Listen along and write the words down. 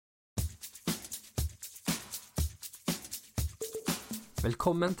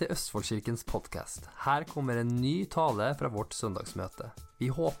Velkommen til Østfoldkirkens podcast. Her kommer en ny tale fra vårt søndagsmøte. Vi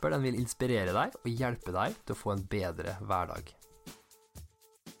håper den vil inspirere deg og hjelpe deg til å få en bedre hverdag.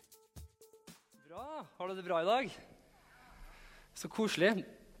 Bra, har du det bra i dag? Så koselig.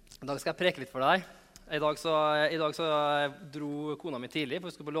 I dag skal jeg preke litt for deg. I dag så dro kona mi tidlig,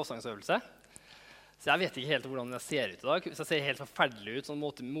 for hun skulle på lovsangsøvelse. Så jeg vet ikke helt hvordan jeg ser ut i dag. Hvis jeg ser helt forferdelig ut, sånn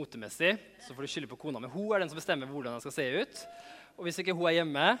motemessig, så får du skylde på kona mi. Hun er den som bestemmer hvordan jeg skal se ut. Og hvis ikke hun er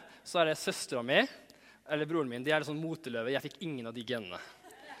hjemme, så er det søstera mi, eller broren min. De er sånn moteløve. Jeg fikk ingen av de genene.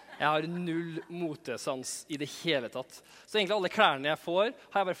 Jeg har null motesans i det hele tatt. Så egentlig alle klærne jeg får,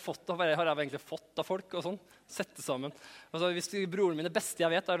 har jeg egentlig fått av folk og sånn. Sette sammen. Altså, hvis broren min, det beste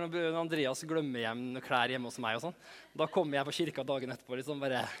jeg vet, er når Andreas glemmer hjem noen klær hjemme hos meg og sånn. Da kommer jeg på kirka dagen etterpå liksom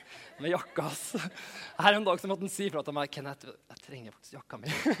bare med jakka. Her en dag så måtte han si fra til meg, Kenneth, jeg trenger faktisk jakka mi.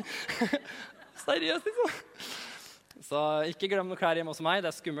 Seriøst, liksom. Så ikke glem noen klær hjemme hos meg, det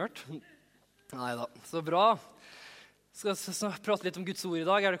er skummelt. Neida, så bra. Skal prate litt om Guds ord i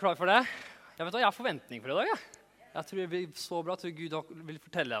dag, er du klar for det? Jeg har forventning for i dag, Jeg tror det blir så bra. Jeg tror Gud vil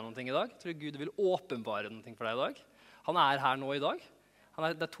fortelle deg noe i dag. Jeg tror Gud vil åpenbare noe for deg i dag. Han er her nå i dag.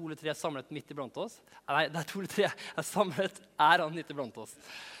 Det er 2 eller 3 samlet midt iblant oss. Nei, det er 2 eller 3 samlet, er han midt iblant oss.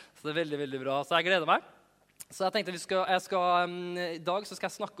 Så det er veldig, veldig bra. Så jeg gleder meg. Så jeg tenkte i dag så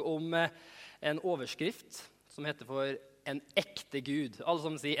skal jeg snakke om en overskrift som heter for en ekte Gud. Alle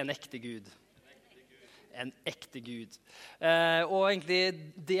som sier en ekte Gud. En ekte Gud. Og egentlig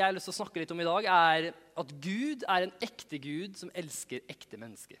det jeg har lyst til å snakke litt om i dag er at Gud er en ekte Gud som elsker ekte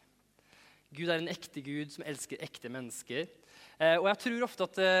mennesker. Gud er en ekte Gud som elsker ekte mennesker. Og jeg tror ofte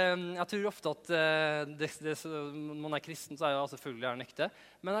at når man er kristen, så er det selvfølgelig en ekte.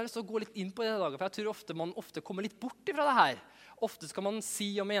 Men jeg har lyst til å gå litt inn på det i dag, for jeg tror man ofte kommer litt bort fra det her. Ofte skal man si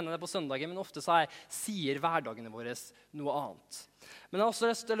og mene det på søndagen, men ofte sier hverdagene våre noe annet. Men jeg har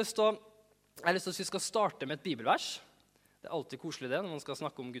også lyst til at vi skal starte med et bibelvers. Det er alltid koselig det når man skal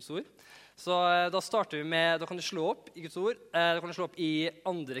snakke om Guds ord. Så da starter vi med, da kan du slå opp i Guds ord. Da kan du slå opp i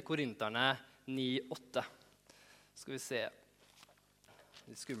 2. Korinterne 9:8. Skal vi se.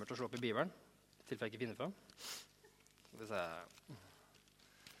 Det er skummelt å slå opp i Bibelen, i tilfelle jeg ikke finner fram. Skal vi se.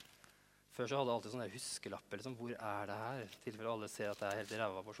 Før så hadde jeg alltid sånne huskelapper, liksom. Hvor er det her? I tilfelle alle ser at jeg er helt i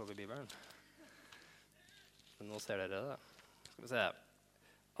ræva på å slå opp i Bibelen. Men nå ser dere det. Skal vi se.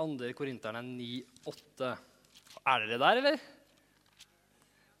 2. Korinterne 9:8. Er dere der, eller?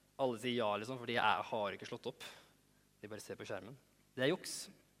 Alle sier ja, liksom, fordi jeg har ikke slått opp. De bare ser på skjermen. Det er juks.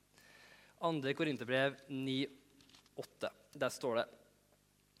 2. Korinterbrev 9:8. Der står det.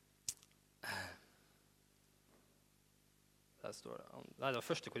 Der står det. Nei, det var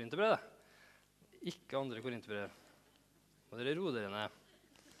 1. Korinterbrev, det. Ikke 2. Korinterbrev. Må dere roe dere ned.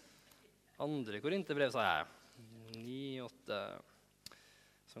 2. Korinterbrev, sa jeg. 9:8.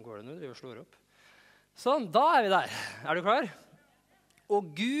 Sånn går det nå, dere slår opp. Sånn, da er vi der. Er du klar? Og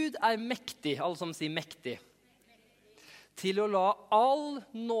Gud er mektig, alle som sier mektig, til å la all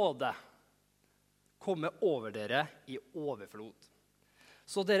nåde komme over dere i overflod.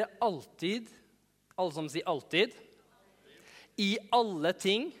 Så dere alltid, alle som sier alltid, i alle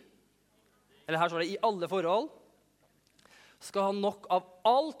ting, eller her står det i alle forhold, skal ha nok av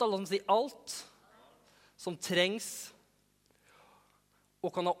alt, alle som sier alt, som trengs, og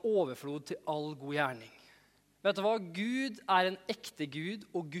kan ha overflod til all god gjerning. Vet du hva? Gud er en ekte Gud,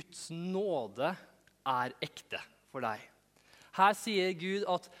 og Guds nåde er ekte for deg. Her sier Gud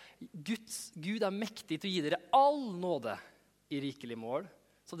at Gud er mektig til å gi dere all nåde i rikelig mål,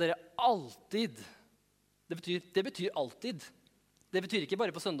 så dere alltid, det betyr alltid. Det betyr ikke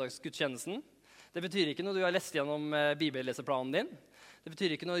bare på søndagsgudstjenesten. Det betyr ikke når du har lest gjennom bibelleseplanen din. Det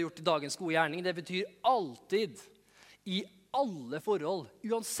betyr ikke når du har gjort dagens gode gjerning. Det betyr alltid, i alle forhold,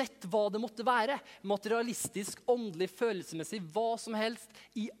 uansett hva det måtte være, materialistisk, åndelig, følelsesmessig, hva som helst,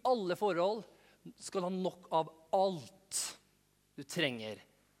 i alle forhold skal ha nok av alt du trenger.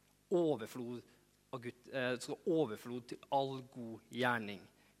 Overflod av Gud, skal overflod til all god gjerning.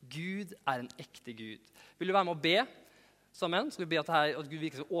 Gud er en ekte Gud. Vil du være med å be sammen? Skal vi be at Gud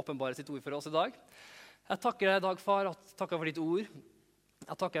virkelig skal åpenbare sitt ord for oss i dag? Jeg takker deg i dag, far, takker for ditt ord.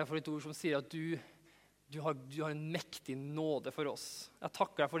 Jeg takker deg for ditt ord som sier at du har en mektig nåde for oss. Jeg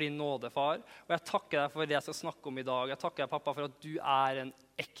takker deg for din nåde, far. Og jeg takker deg for det jeg skal snakke om i dag. Jeg takker deg, pappa, for at du er en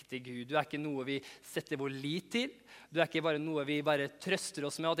ekte Gud. Du er ikke noe vi setter vår lit til. Du er ikke bare noe vi bare trøster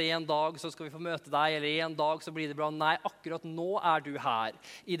oss med, at en dag så skal vi få møte deg, eller en dag så blir det bra. Nei, akkurat nå er du her.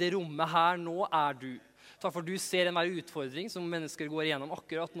 I det rommet her, nå er du. Takk for du ser enhver utfordring som mennesker går igjennom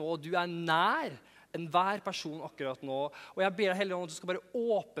akkurat nå, og du er nær enhver person akkurat nå. Og jeg ber deg, Hellige Ånd, at du skal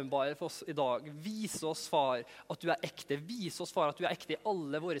bare åpenbare for oss i dag. Vise oss, far, at du ekte. Vise oss, far, at du ekte i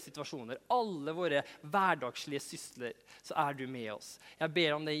alle våre situasjoner, alle våre hverdagslige sysler, så du med oss. Jeg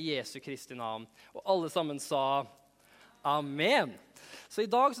ber om det i Jesu Kristi navn. Og alle sammen sa Amen. Så i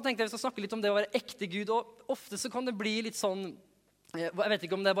dag så tenkte jeg vi skal snakke litt om det å være ekte Gud, og ofte så kan det bli litt sånn, jeg vet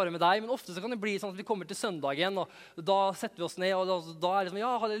ikke om det bare med deg, men ofte så kan det bli sånn at vi kommer til søndagen, og da setter vi oss ned, og da det liksom, ja,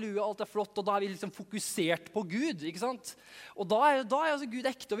 halleluja, alt flott, og da vi liksom fokusert på Gud, ikke sant? Og da altså Gud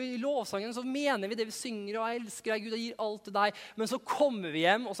ekte, og vi i lovsangen så mener vi det vi synger, og jeg elsker deg, Gud, og gir alt til deg. Men så kommer vi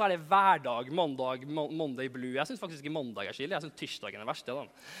hjem, og så det hverdag, mandag, Monday Blue. Jeg synes faktisk ikke mandag skild, jeg synes tirsdagen verst, ja da.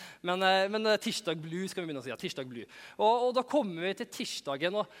 Men tirsdag Blue skal vi begynne å si, ja, tirsdag Blue. Og da kommer vi til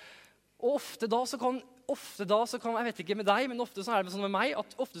tirsdagen, og ofte da så kan, jeg vet ikke med deg, men ofte så det sånn med meg,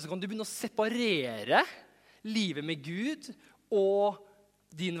 at ofte så kan du begynne å separere livet med Gud og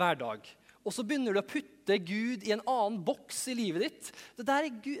din hverdag. Og så begynner du å putte Gud i en annen boks i livet ditt. Det der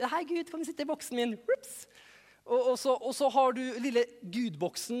Gud, hei Gud, kan du sitte i boksen min? Ups! Og så har du lille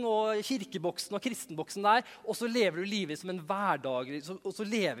Gud-boksen og kirkeboksen og kristenboksen der, og så lever du livet som en hverdag, og så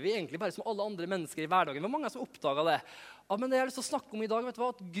lever vi egentlig bare som alle andre mennesker i hverdagen. Hvor mange som oppdaget det? Ja, men det jeg har lyst til å snakke om i dag, vet du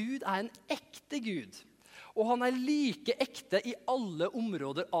hva? At Gud en ekte Gud. Og han like ekte i alle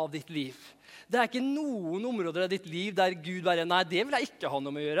områder av ditt liv. Det ikke noen områder av ditt liv der Gud bare, nei, det vil jeg ikke ha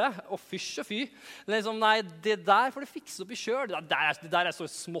noe med å gjøre. Og fysj og fy. Det liksom, nei, det der får du fikse opp i selv. Det der så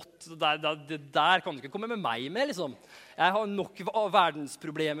smått. Det der kan du ikke komme med meg med, liksom. Jeg har nok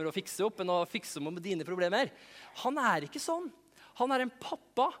verdensproblemer å fikse opp enn å fikse opp med dine problemer. Han ikke sånn. Han en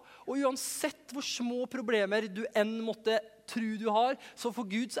pappa, og uansett hvor små problemer du enn måtte tro du har, så for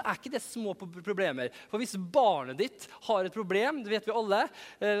Gud så ikke det små problemer. For hvis barnet ditt har et problem, det vet vi alle,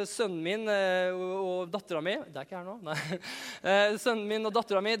 sønnen min og datteren min, det ikke her nå, nei. Sønnen min og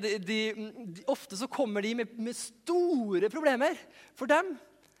datteren min, ofte så kommer de med store problemer for dem.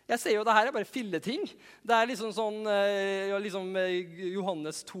 Jeg ser jo, det her bare filleting. Det liksom sånn,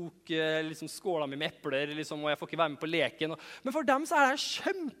 Johannes tok liksom skåla mi med epler, liksom, og jeg får ikke være med på leken. Men for dem så det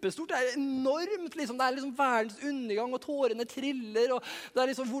kjempestort, det enormt. Liksom. Det liksom verdens undergang, og tårene triller. Og det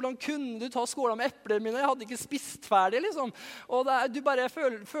liksom, hvordan kunne du ta skåla med epler mine? Jeg hadde ikke spist ferdig, liksom. Og du bare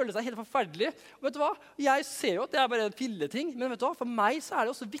føler seg helt forferdelig. Og vet du hva? Jeg ser jo at det bare en filleting, men vet du hva? For meg så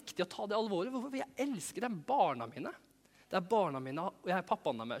det også viktig å ta det alvorlig. Hvorfor? For jeg elsker de barna mine. Det barna mine, og jeg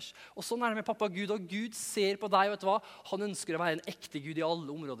pappaen deres. Og sånn det med pappa Gud, og Gud ser på deg, og vet du hva? Han ønsker å være en ekte Gud i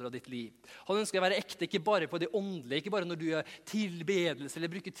alle områder av ditt liv. Han ønsker å være ekte, ikke bare på det åndelige, ikke bare når du gjør tilbedelse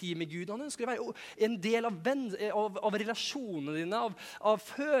eller bruker tid med Gud. Han ønsker å være en del av relasjonene dine, av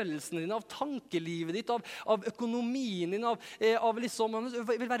følelsene dine, av tankelivet ditt, av økonomien din, liksom, han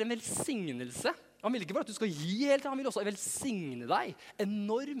vil være en velsignelse. Han vil ikke bare at du skal gi helt, han vil også velsigne deg.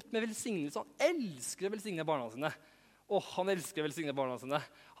 Enormt med velsignelse. Han elsker å velsigne barna sine. Han elsker å velsigne barna sine.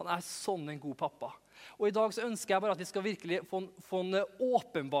 Han sånn en god pappa. Og i dag så ønsker jeg bare at vi skal virkelig få en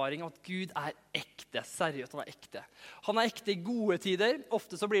åpenbaring av at Gud ekte. Seriøst, han ekte. Han ekte i gode tider.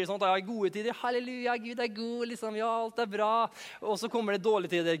 Ofte så blir det sånn at i gode tider, halleluja, Gud god, liksom, ja, alt bra. Og så kommer det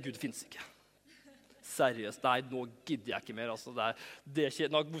dårlige tider, Gud finnes ikke. Seriøst, nei, nå gidder jeg ikke mer. Altså,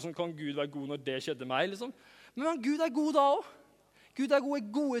 hvordan kan Gud være god når det skjedde meg, liksom? Men Gud god da også. Gud god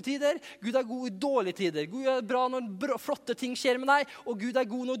i gode tider, Gud god i dårlige tider. Gud bra når flotte ting skjer med deg, og Gud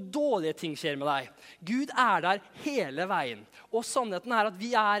god når dårlige ting skjer med deg. Gud der hele veien. Og sannheten at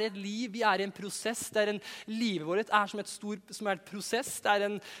vi et liv, vi i en prosess, der livet vårt som et prosess.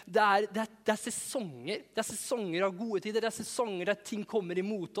 Det sesonger. Det sesonger av gode tider, det sesonger der ting kommer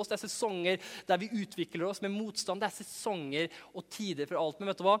imot oss, det sesonger der vi utvikler oss med motstand, det sesonger og tider for alt.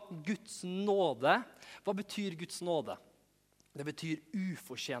 Men vet du hva? Guds nåde, hva betyr Guds nåde? Det betyr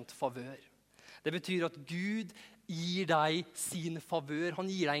ufortjent favør. Det betyr at Gud gir deg sin favør.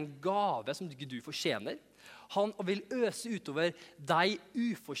 Han gir deg en gave som ikke du fortjener. Han vil øse utover deg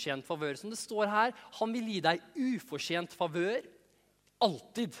ufortjent favør. Som det står her, han vil gi deg ufortjent favør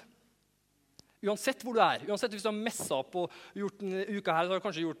alltid. Uansett hvor du uansett hvis du har messet opp og gjort en uke her, så har du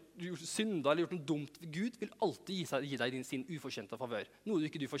kanskje gjort synda eller gjort noe dumt. Gud vil alltid gi deg sin ufortjente favør. Noe du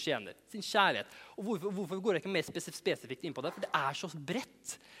ikke fortjener. Sin kjærlighet. Og hvorfor går jeg ikke mer spesifikt inn på det? For det så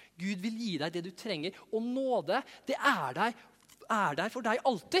bredt. Gud vil gi deg det du trenger. Og nåde, det der for deg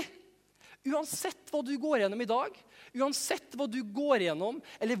alltid. Uansett hva du går gjennom i dag, uansett hva du går gjennom,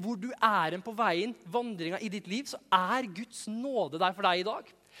 eller hvor du på veien, vandringen i ditt liv, så Guds nåde der for deg i dag.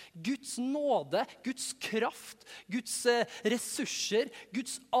 Guds nåde, Guds kraft, Guds ressurser,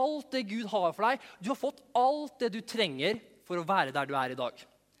 Guds alt det Gud har for deg. Du har fått alt det du trenger for å være der du i dag.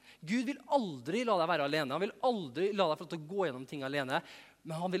 Gud vil aldri la deg være alene. Han vil aldri la deg få til å gå gjennom ting alene.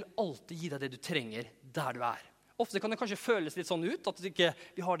 men han vil alltid gi deg det du trenger der du er. Ofte kan det kanskje føles litt sånn ut, at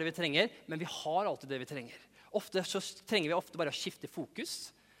vi har det vi trenger, men vi har alltid det vi trenger. Ofte så trenger vi bare å skifte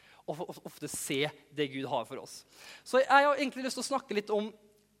fokus, og ofte se det Gud har for oss. Så jeg har egentlig lyst til å snakke litt om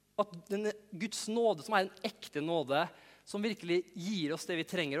at denne Guds nåde, som en ekte nåde, som virkelig gir oss det vi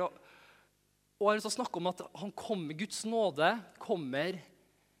trenger. Og jeg har lyst til å snakke om at Guds nåde kommer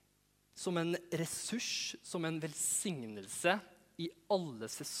som en ressurs, som en velsignelse i alle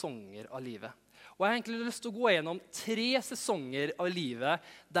sesonger av livet. Og jeg har egentlig lyst til å gå gjennom 3 sesonger av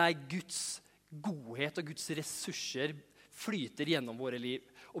livet der Guds godhet og Guds ressurser flyter gjennom våre liv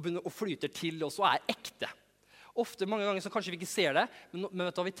og flyter til oss og ekte. Ofte, mange ganger, så kanskje vi ikke ser det, men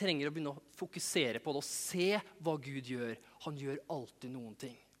vet du hva, vi trenger å begynne å fokusere på det og se hva Gud gjør. Han gjør alltid noen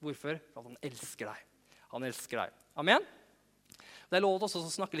ting. Hvorfor? For han elsker deg. Han elsker deg. Amen? Det er lov også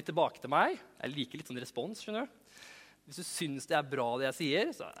å snakke litt tilbake til meg. Jeg liker litt sånn respons, skjønner du? Hvis du synes det er bra det jeg sier,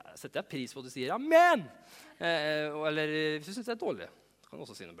 så setter jeg pris på at du sier amen. Eller hvis du synes det er dårlig, så kan du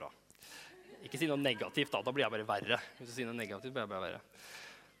også si noe bra. Ikke si noe negativt da blir jeg bare verre. Hvis du sier noe negativt, blir jeg bare verre.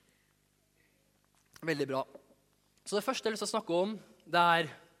 Veldig bra. Så det første jeg har lyst til å snakke om, det er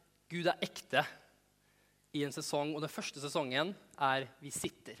Gud ekte i en sesong, og den første sesongen er vi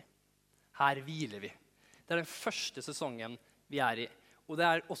sitter. Her hviler vi. Det er den første sesongen vi er i. Og det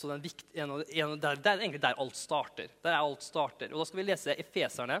er også det er egentlig der alt starter. Der er alt starter. Og da skal vi lese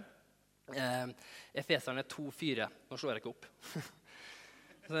Efeserne 2,4. Nå slår jeg ikke opp.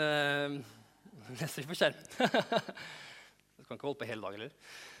 Leser vi på skjerm. Jeg kan ikke holde på hele dag, eller?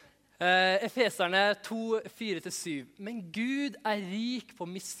 Efeserne 2,4-7. Men Gud er rik på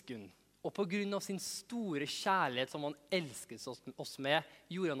miskunn, og på grunn av sin store kjærlighet som han elsket oss med,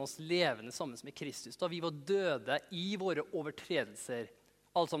 gjorde han oss levende sammen med Kristus, da vi var døde i våre overtredelser.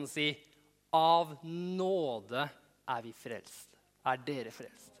 Alt sammen si, av nåde er vi frelst. Er dere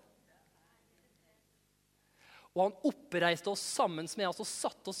frelst? Og han oppreiste oss sammen med oss og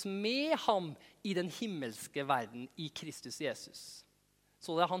satt oss med ham i den himmelske verden i Kristus Jesus.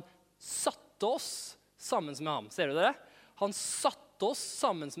 Så det er han satte oss sammen med ham. Ser du det? Han satte oss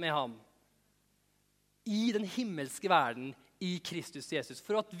sammen med ham i den himmelske verden i Kristus Jesus.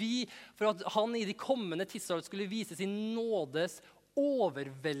 For at han i de kommende tidsår skulle vise sin nådes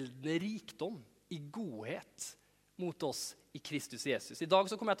overveldende rikdom i godhet mot oss i Kristus Jesus. I dag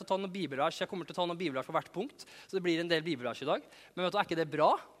så kommer jeg til å ta noen bibelvers. Jeg kommer til å ta noen bibelvers for hvert punkt, så det blir en del bibelvers i dag. Men vet du, er ikke det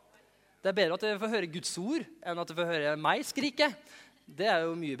bra? Det er bedre at jeg får høre Guds ord enn at jeg får høre meg skrike. Det er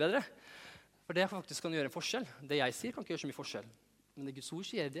jo mye bedre. For det faktisk kan gjøre en forskjell. Det jeg sier kan ikke gjøre så mye forskjell. Men det Guds ord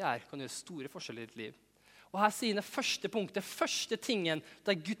sier, det kan gjøre store forskjeller i ditt liv. Og her sier det første punktet, første tingen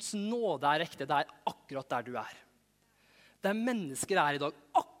der Guds nåde er ekte, det er akkurat der du er. Der mennesker er i dag,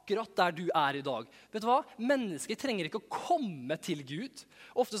 akkurat der du er i dag. Vet du hva? Mennesker trenger ikke å komme til Gud.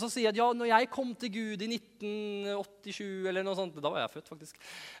 Ofte så sier jeg at ja, når jeg kom til Gud i 1987, eller noe sånt, da var jeg født faktisk.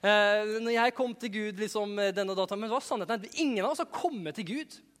 Når jeg kom til Gud liksom denne dataen, men hva sannheten er? Ingen av oss har kommet til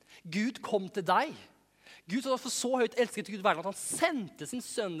Gud. Gud kom til deg. Gud har så høyt elsket Gud verden at han sendte sin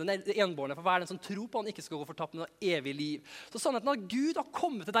sønn, den enbårne, for hver den som tror på han ikke skal gå fortapt med noe evig liv. Så sannheten er at Gud har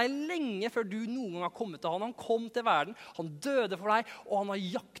kommet til deg lenge før du noen gang har kommet til han. Han kom til verden, han døde for deg, og han har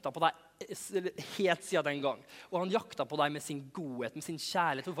jakta på deg helt siden den gang. Og han jakta på deg med sin godhet, med sin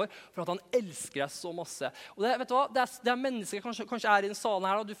kjærlighet. Hvorfor? For at han elsker deg så masse. Og vet du hva? Det er mennesker kanskje er i den salen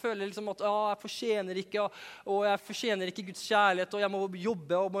her, og du føler liksom at jeg fortjener ikke, og jeg fortjener ikke Guds kjærlighet, og jeg må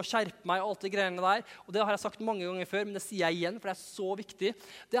jobbe og må skjerpe meg, og alt det greiene der. Og det har jeg sagt mange ganger før, men det sier jeg igjen, for det er så viktig.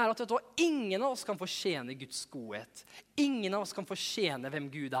 Det er at vet du hva? Ingen av oss kan fortjene Guds godhet. Ingen av oss kan fortjene hvem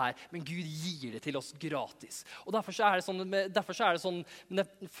Gud er, men Gud gir det til oss gratis. Og derfor er det sånn, men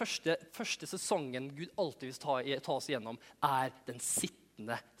det første sesongen Gud alltid vil ta oss gjennom, er den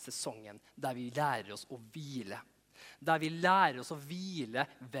sittende sesongen, der vi lærer oss å hvile. Der vi lærer oss å hvile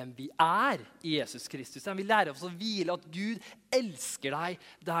hvem vi er i Jesus Kristus. Der vi lærer oss å hvile at Gud elsker deg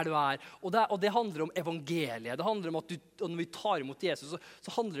der du er. Og det handler om evangeliet. Det handler om at når vi tar imot Jesus,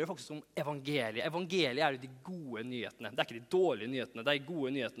 så handler det faktisk om evangeliet. Evangeliet er jo de gode nyhetene. Det er ikke de dårlige nyhetene, det er de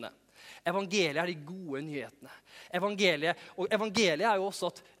gode nyhetene. Evangeliet er de gode nyhetene. Evangeliet er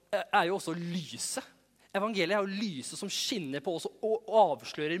jo også lyset. Evangeliet er jo lyset som skinner på oss og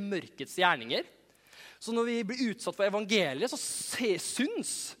avslører mørkets gjerninger. Så når vi blir utsatt for evangeliet, så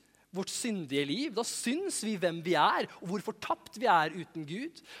syns vårt syndige liv. Da syns vi hvem vi er, og hvor fortapt vi er uten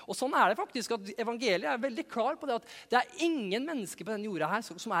Gud. Og sånn er det faktisk at evangeliet er veldig klar på det at det er ingen mennesker på denne jorda her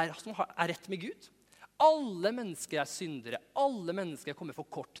som er rett med Gud. Alle mennesker er syndere. Alle mennesker kommer for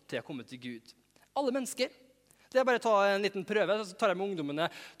kort til å komme til Gud. Alle mennesker. Det er bare å ta en liten prøve. Så tok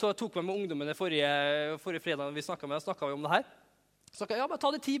jeg med ungdommene forrige fredag når vi snakket om det her. Så ja, bare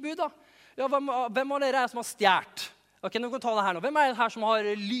ta de 10 bud da. Ja, hvem av dere er som har stjert? Ok, nå kan vi ta det her nå. Hvem er det her som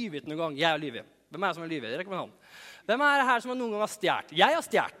har lyvet noen gang? Jeg har lyvet. Hvem er det som har lyvet? Rekker med hånd. Hvem er det her som noen gang har stjert? Jeg har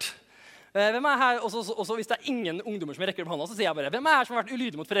stjert. Hvem er her? Og så hvis det er ingen ungdommer som rekker opp hånda, så sier jeg bare, hvem er her som har vært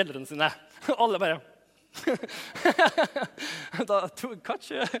ulydig mot foreldrene sine? Alle bare.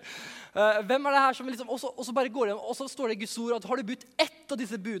 Kanskje. Hvem er det her som liksom, og så bare går det, og så står det i Guds ord at har du brutt ett av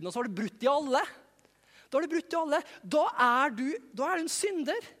disse budene, så har du brutt de alle. Da har du brutt de alle. Da er du en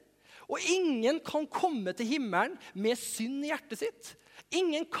synder. Og ingen kan komme til himmelen med synd i hjertet sitt.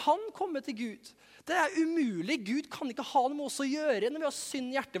 Ingen kan komme til Gud. Det er umulig. Gud kan ikke ha noe med oss å gjøre når vi har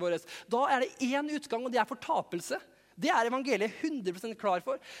synd i hjertet vårt. Da er det en utgang, og det er fortapelse. Det er evangeliet 100% klar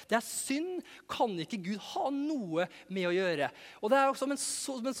for. Det er synd, kan ikke Gud ha noe med å gjøre. Og det er også, men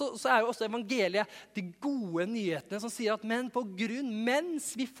så er jo også evangeliet de gode nyhetene som sier at men på grunn,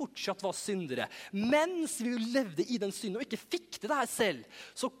 mens vi fortsatt var syndere, mens vi levde i den synden og ikke fikk det her selv,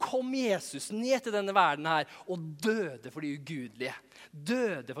 så kom Jesus ned til denne verden her og døde for de ugudelige.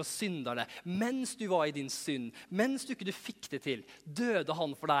 Døde for synderne. Mens du var i din synd, mens du ikke fikk det til, døde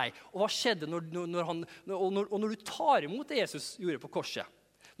han for deg. Og hva skjedde når du tar imot det Jesus gjorde på korset?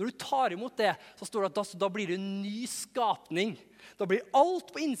 Når du tar imot det, så står det at da blir du en ny skapning. Da blir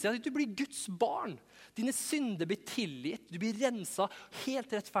alt på innsiden. Du blir Guds barn. Dine synder blir tilgitt. Du blir renset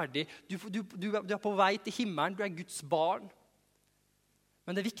helt rettferdig. Du er på vei til himmelen. Du er Guds barn.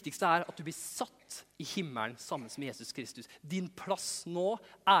 Men det viktigste er at du blir satt i himmelen sammen med Jesus Kristus. Din plass nå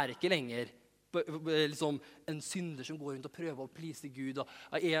er ikke lenger liksom en synder som går rundt og prøver å please Gud. Og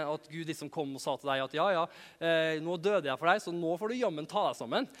at Gud liksom kom og sa til deg at nå døde jeg for deg, så nå får du jammen ta deg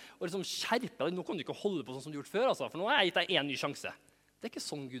sammen. Og liksom skjerpe deg. Nå kan du ikke holde på sånn som du har gjort før, altså, for nå har jeg gitt deg en ny sjanse. Det er ikke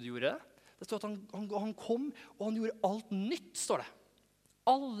sånn Gud gjorde det. Det står at han kom, og han gjorde alt nytt, står det.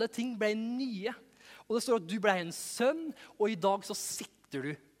 Alle ting ble nye. Og det står at du ble en sønn, og i dag så sitter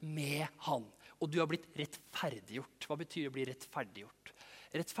du med han. Og du har blitt rettferdiggjort. Hva betyr det å bli rettferdiggjort?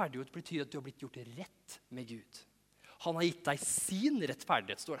 Rettferdiggjort betyr at du har blitt gjort rett med Gud. Han har gitt deg sin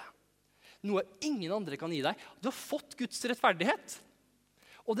rettferdighet, står det. Noe ingen andre kan gi deg. Du har fått Guds rettferdighet.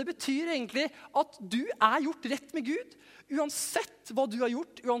 Og det betyr egentlig at du er gjort rett med Gud. Uansett hva du har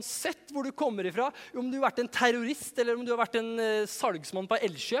gjort, uansett hvor du kommer ifra, om du har vært en terrorist eller om du har vært en salgsmann på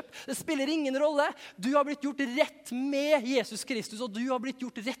Elkjøp, det spiller ingen rolle. Du har blitt gjort rett med Jesus Kristus, og du har blitt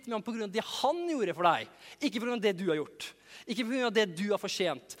gjort rett med ham på grunn av det han gjorde for deg. Ikke på grunn av det du har gjort. Ikke på grunn av det du har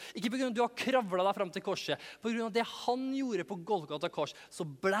fortjent. Ikke på grunn av at du har kravlet deg frem til korset. På grunn av det han gjorde på Golgata kors, så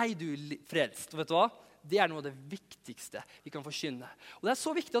blei du frelst. Vet du hva? Det er noe av det viktigste vi kan forkynne. Og det er så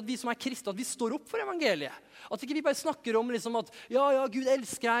viktig at vi som er kristne, at vi står opp for evangeliet. At ikke vi bare snakker om liksom at ja, Gud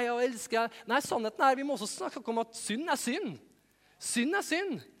elsker deg, og elsker deg. Nei, sannheten er, vi må også snakke om at synd er synd. Synd er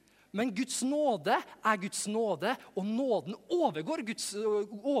synd. Men Guds nåde er Guds nåde, og nåden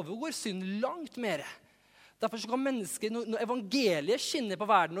overgår synd langt mer. Derfor så kan mennesker, når evangeliet skinner på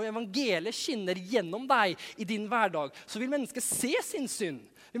verden, og evangeliet skinner gjennom deg i din hverdag, så vil mennesker se sin synd.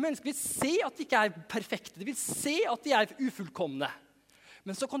 Mennesker vil se at de ikke er perfekte, de vil se at de er ufullkomne.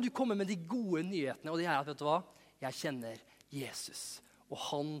 Men så kan du komme med de gode nyhetene, og det er at, vet du hva? Jeg kjenner Jesus, og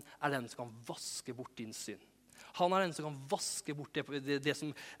han er den som kan vaske bort din synd. Han er den som kan vaske bort det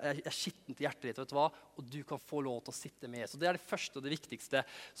som er skittent i hjertet ditt, vet du hva? Og du kan få lov til å sitte med. Så det er det første og det viktigste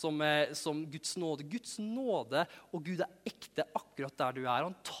som Guds nåde. Guds nåde, og Gud er ekte akkurat der du er.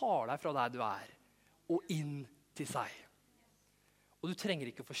 Han tar deg fra der du er, og inn til seg. Og du trenger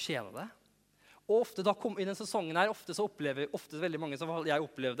ikke å fortjene det. Og ofte da i denne sesongen her, ofte veldig mange som jeg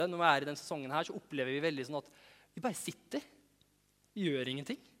opplevde, når vi er i denne sesongen her, så opplever vi veldig sånn at vi bare sitter. Vi gjør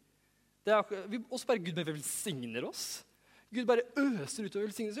ingenting. Og så bare Gud bare velsigner oss. Gud bare øser ut og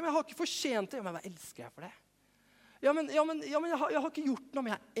velsigner oss. Men jeg har ikke fortjent det. Men hva elsker jeg for det? Ja, men jeg har ikke gjort noe,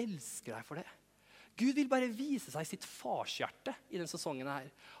 men jeg elsker deg for det. Gud vil bare vise seg sitt farshjerte i denne sesongen her.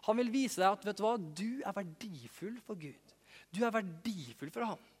 Han vil vise deg at, vet du hva, du er verdifull for Gud. Du er verdifull for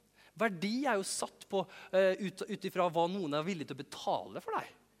ham. Verdi er jo satt på ut ifra hva noen er villig til å betale for deg.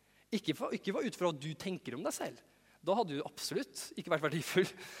 Ikke ut fra hva du tenker om deg selv. Da hadde du absolutt ikke vært verdifull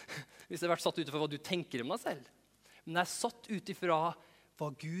hvis det hadde vært satt ut ifra hva du tenker om deg selv. Men det er satt ut ifra hva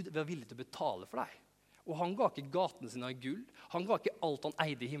Gud var villig til å betale for deg. Og han ga ikke gatene sine av gull. Han ga ikke alt han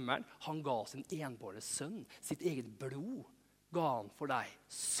eide i himmelen. Han ga sin enbårne sønn, sitt eget blod, ga han for deg.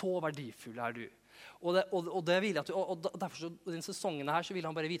 Så verdifull er du. Og derfor i denne sesongen her så vil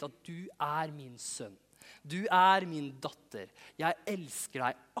han bare vite at du er min sønn. Du er min datter. Jeg elsker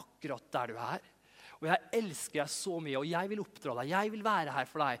deg akkurat der du er. Og jeg elsker deg så mye, og jeg vil oppdra deg. Jeg vil være her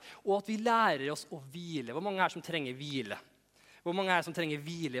for deg. Og at vi lærer oss å hvile. Hvor mange er som trenger hvile? Hvor mange er det som trenger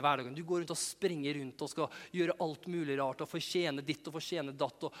hvile i hverdagen? Du går rundt og springer rundt og skal gjøre alt mulig rart og fortjene ditt og fortjene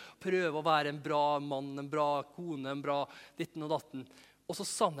datt og prøve å være en bra mann, en bra kone, en bra ditten og datten. Og så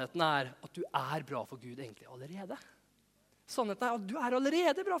sannheten er at du er bra for Gud egentlig allerede. Sannheten er at du er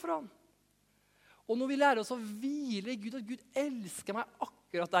allerede bra for han. Og når vi lærer oss å hvile i Gud, at Gud elsker meg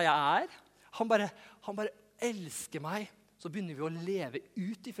akkurat der jeg er, han bare elsker meg, så begynner vi å leve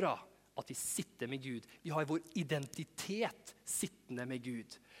ut ifra at vi sitter med Gud. Vi har vår identitet sittende med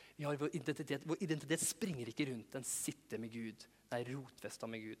Gud. Vår identitet springer ikke rundt, den sitter med Gud. Den er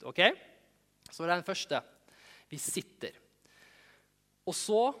rotfestet med Gud. Ok? Så det er den første. Vi sitter. Og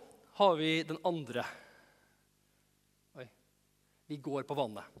så har vi den andre. Oi. Vi går på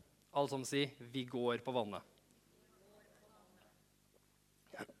vannet. Alle som sier, vi går på vannet.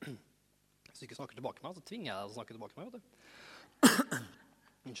 Hvis du ikke snakker tilbake meg, så tvinger jeg deg å snakke tilbake meg. Vet du.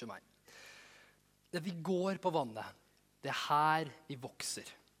 Unnskyld meg. Vi går på vannet. Det er her vi vokser.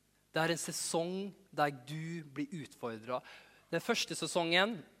 Det er en sesong der du blir utfordret. Den første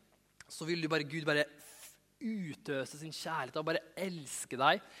sesongen så vil Gud bare utøse sin kjærlighet og bare elske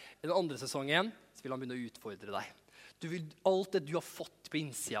deg. I den andre sesongen så vil han begynne å utfordre deg. Alt det du har fått på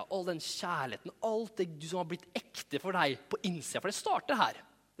innsida, all den kjærligheten, alt det som har blitt ekte for deg på innsida. For det starter her.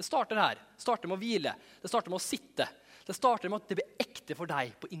 Det starter med å hvile. Det starter med å sitte. Det starter med at det blir ekte for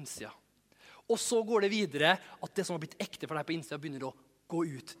deg på innsida. Og så går det videre at det som har blitt ekte for deg på innsida begynner å gå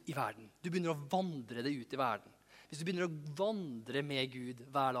ut i verden. Du begynner å vandre det ut i verden. Hvis du begynner å vandre med Gud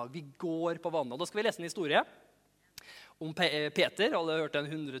hver dag. Vi går på vannet. Og da skal vi lese en historie om Peter. Alle har hørt den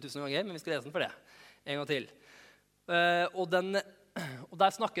 100 000 ganger, men vi skal lese den for det. En gang til. Og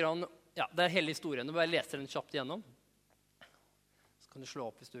der snakker han, ja, det er hele historien. Du bare leser den kjapt igjennom. Så kan du slå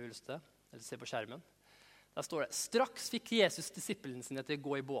opp hvis du vil lyst til, eller se på skjermen. Der står det, straks fikk Jesus disiplene sine til å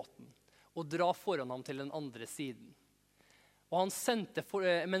gå i båten og dra foran ham til den andre siden. Og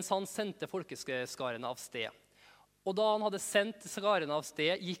mens han sendte folkeskarene av sted. Og da han hadde sendt skarene av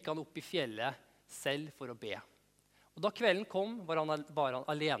sted, gikk han opp i fjellet selv for å be. Og da kvelden kom, var han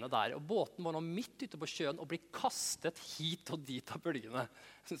alene der, og båten var nå midt ute på sjøen og ble kastet hit og dit av bølgene.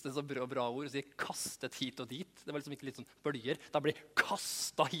 Jeg synes det er så bra ord å si, kastet hit og dit. Det var liksom ikke litt sånn bølger, da ble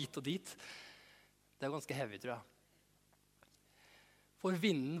kastet hit og dit. Det er ganske heavy, tror jeg. For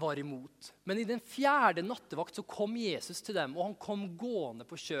vinden var imot. Men i den 4. nattevakt så kom Jesus til dem, og han kom gående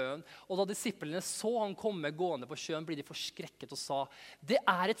på sjøen. Og da disiplene så han komme gående på sjøen, ble de forskrekket og sa, det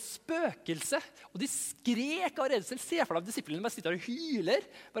er et spøkelse. Og de skrek av redsel. Se for deg at disiplene bare sitter og hyler.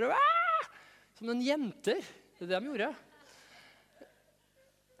 Bare, som noen jenter. Det er det de gjorde.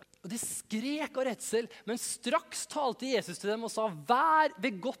 Og de skrek av redsel, men straks talte Jesus til dem og sa, vær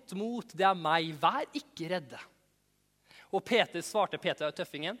ved godt mot, det er meg, vær ikke redde. Og Peter er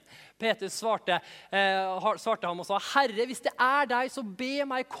tøffingen. Peter svarte ham og sa, Herre, hvis det er deg, så be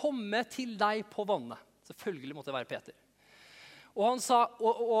meg komme til deg på vannet. Selvfølgelig måtte det være Peter.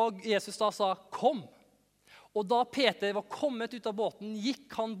 Og Jesus da sa, kom. Og da Peter var kommet ut av båten,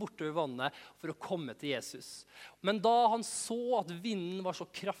 gikk han bortover vannet for å komme til Jesus. Men da han så at vinden var så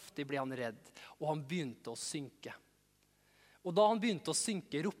kraftig, ble han redd, og han begynte å synke. Og da han begynte å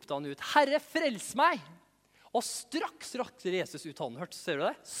synke, ropte han ut, Herre, frels meg! Og straks rakte Jesus ut hånden. Ser du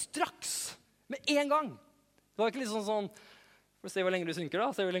det? Straks! Med en gang. Det var ikke litt sånn, for å se hvor lenge du synker da,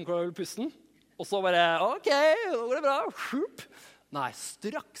 se hvor lenge du holder pusten. Og så bare, ok, nå går det bra. Sjup. Nei,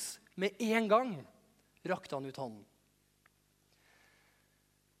 straks, med en gang, rakte han ut hånden.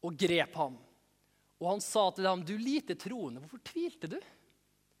 Og grep ham. Og han sa til ham, du lite troende, hvorfor tvilte du?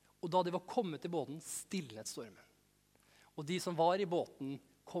 Og da de var kommet til båten, stilnet stormen. Og de som var i båten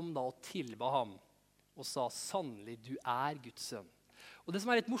kom da og tilba ham. Og sa, sannelig, du er Guds sønn. Og det som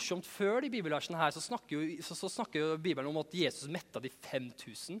er litt morsomt, før de bibelversene her, så snakker jo Bibelen om at Jesus metta de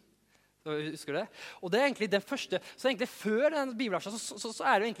 5000. Husker du det? Og det er egentlig den første, så egentlig før den bibelversen, så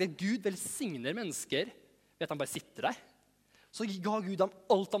er det jo egentlig at Gud velsigner mennesker, ved at han bare sitter der. Så ga Gud dem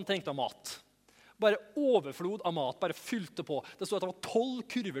alt de trengte av mat. Bare overflod av mat, bare fylte på. Det stod at det var 12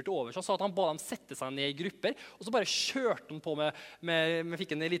 kurver til over, så han sa at han ba dem sette seg ned i grupper, og så bare kjørte han på med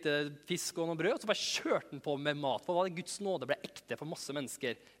fikk en lite fisk og noe brød, og så bare kjørte han på med mat. For Guds nåde ble ekte for masse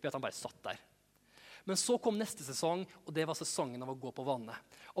mennesker ved at han bare satt der. Men så kom neste sesong, og det var sesongen av å gå på vannet.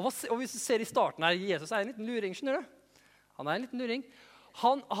 Og hvis du ser i starten her, Jesus er en liten luring, skjønner du? Han er en liten luring.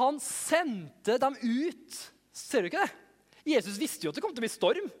 Han sendte dem ut. Ser du ikke det? Jesus visste jo at det kom til å bli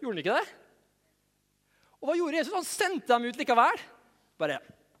storm, gjorde han ikke det? Og hva gjorde Jesus? Han sendte dem ut likevel. Bare,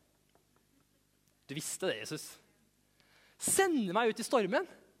 du visste det, Jesus. Sende meg ut i stormen.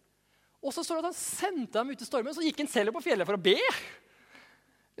 Og så står det at han sendte dem ut i stormen, så gikk han selv på fjellet for å be.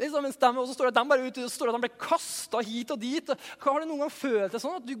 liksom en stemme, og så står det at de bare ute, og så står det at de ble kastet hit og dit. Har du noen gang følt det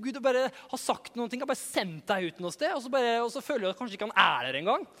sånn at Gud bare har sagt noen ting, har bare sendt deg ut noe sted, og så føler du at kanskje ikke han er der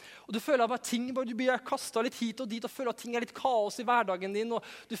engang. Og du føler at du blir kastet litt hit og dit, og føler at ting er litt kaos i hverdagen din, og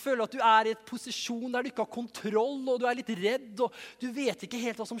du føler at du er i et posisjon der du ikke har kontroll, og du er litt redd, og du vet ikke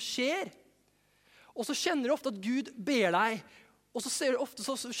helt hva som skjer. Og så kjenner du ofte at Gud ber deg, og så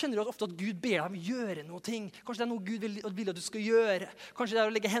kjenner du ofte at Gud ber deg om å gjøre noe ting. Kanskje det er noe Gud vil at du skal gjøre. Kanskje det er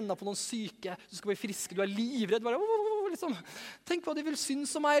å legge hendene på noen syke. Du skal bli frisk, du er livredd. Bare, liksom, tenk hva de vil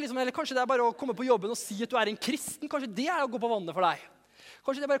synes om meg. Liksom. Eller kanskje det er bare å komme på jobben og si at du er en kristen. Kanskje det er å gå på vannet for deg.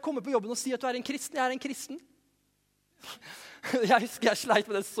 Kanskje det er bare å komme på jobben og si at du er en kristen. Jeg er en kristen. Jeg husker jeg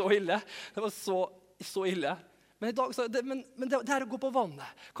sleit med det så ille. Det var så ille. Men, det er å gå på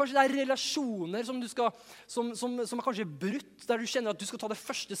vannet. Kanskje det er relasjoner som er kanskje brutt, der du kjenner at du skal ta det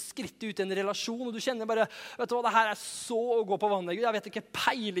første skrittet ut i en relasjon, og du kjenner bare, vet du hva, det her er så å gå på vannet. Gud, jeg vet ikke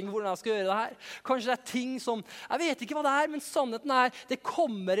peiling hvordan jeg skal gjøre det her. Kanskje det er ting som, jeg vet ikke hva det er, men sannheten er, det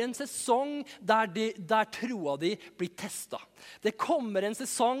kommer en sesong der troa di blir testet. Det kommer en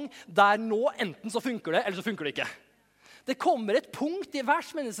sesong der nå enten så funker det, eller så funker det ikke. Det kommer et punkt i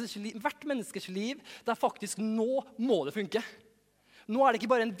hvert menneskes liv der faktisk nå må det funke. Nå er det ikke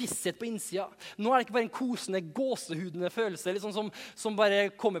bare en visshet på innsida. Nå er det ikke bare en kosende, gåsehudende følelse liksom som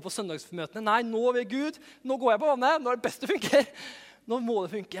bare kommer på søndagsmøtene. Nei, nå ved Gud, nå går jeg på vannet, nå er det best det funker. Nå må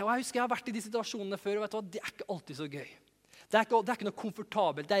det funke. Og jeg husker jeg har vært i de situasjonene før, og vet du hva, det er ikke alltid så gøy. Det er ikke noe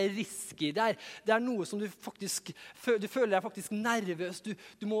komfortabelt, det er risky, det er noe som du føler deg faktisk nervøs.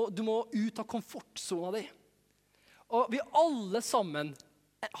 Du må ut av komfortzona di. Og vi alle sammen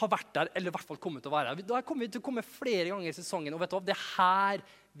har vært der, eller i hvert fall kommet til å være her. Da kommer vi til å komme flere ganger i sesongen, og vet du hva, det er her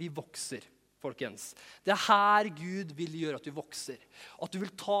vi vokser, folkens. Det er her Gud vil gjøre at du vokser. At du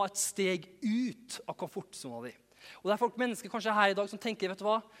vil ta et steg ut av komfortzona di. Og det er mennesker kanskje her i dag som tenker, vet du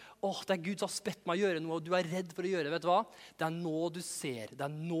hva? Det er Gud som har bedt meg å gjøre noe, og du er redd for å gjøre det, vet du hva? Det er nå du ser, det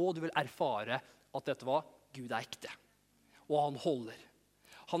er nå du vil erfare at, vet du hva? Gud er ekte. Og han holder.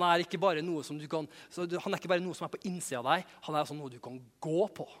 Han er ikke bare noe som han er ikke bare noe som er på innsida av deg, han er også noe du kan gå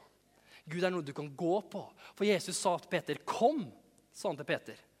på. Gud er noe du kan gå på. For Jesus sa til Peter, kom, sa han til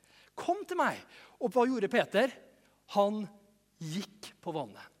Peter. Kom til meg. Og hva gjorde Peter? Han gikk på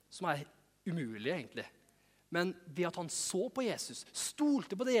vannet, som er umulig egentlig. Men ved at han så på Jesus,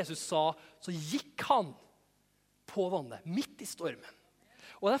 stolte på det Jesus sa, så gikk han på vannet, midt i stormen.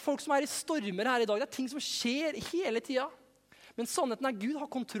 Og det er folk som er i stormer her i dag. Det er ting som skjer hele tida. Men sannheten er Gud har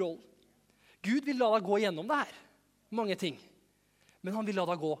kontroll. Gud vil la deg gå gjennom det her. Mange ting. Men han vil la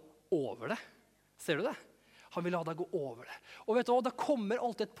deg gå over det. Ser du det? Han vil la deg gå over det. Og vet du hva? Det kommer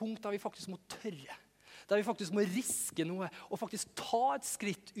alltid et punkt der vi faktisk må tørre. Der vi faktisk må riske noe og faktisk ta et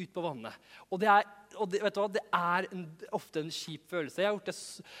skritt ut på vannet. Og vet du hva? Det er ofte en kjip følelse.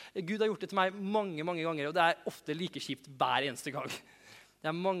 Gud har gjort det til meg mange, mange ganger, og det er ofte like kjipt hver eneste gang.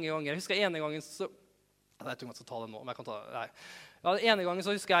 Det er mange ganger. Jeg husker ene gangen så... Jeg tror jeg skal ta det nå, men jeg kan ta det. Ja, ene gangen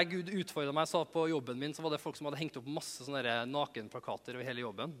så husker jeg Gud utfordret meg, sa på jobben min, så var det folk som hadde hengt opp masse sånne nakenplakater over hele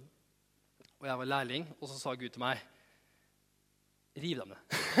jobben. Og jeg var lærling, og så sa Gud til meg, riv dem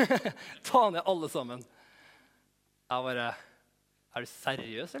ned. Ta ned alle sammen. Jeg bare, er du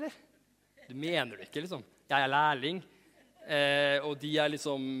seriøs, eller? Du mener det ikke, liksom. Jeg er lærling, og de er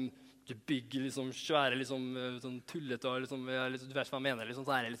liksom... Du bygger liksom svære, liksom, sånn tullete, og liksom, du vet hva jeg mener, liksom,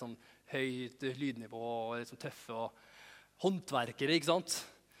 så er det liksom høyt lydnivå, og liksom tøffe, og håndverkere, ikke sant?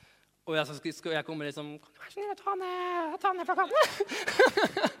 Og jeg kommer liksom, kan du ta ned plakaten?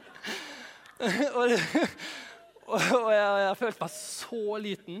 og jeg følte meg så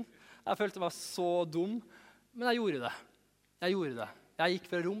liten, jeg følte meg så dum, men jeg gjorde det. Jeg gikk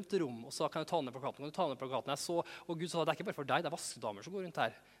fra rom til rom og sa, kan du ta ned plakaten? Jeg så, og Gud sa, det er ikke bare for deg, det er vaskedamer som går rundt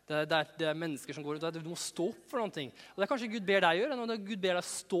her. Det er mennesker som går rundt her. Du må stå opp for noen ting. Og det er kanskje Gud ber deg gjøre, når Gud ber deg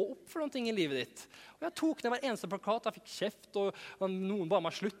stå opp for noen ting i livet ditt. Og jeg tok ned hver eneste plakat, jeg fikk kjeft, og noen ba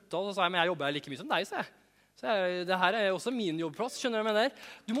meg slutte, og så sa jeg, men jeg jobber like mye som deg, sa jeg. Så det her er også min jobbplass, skjønner du hva jeg mener?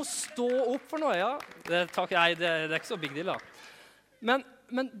 Du må stå opp for noe, ja. Det er ikke så big deal, da.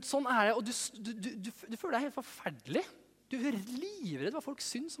 Men sånn er det, og du føler deg helt forferdelig. Du er livredd hva folk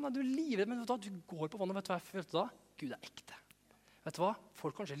syns om deg. Du er livredd, men vet du hva? Du går på vannet, vet du hva jeg følte da? Gud er ekte. Vet du hva?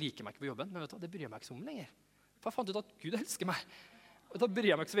 Folk kanskje liker meg ikke på jobben, men vet du hva? Det bryr jeg meg ikke så om lenger. For jeg fant ut at Gud elsker meg. Og da bryr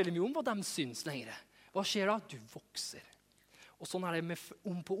jeg meg ikke så veldig mye om hva de syns lenger. Hva skjer da? Du vokser. Og sånn er det med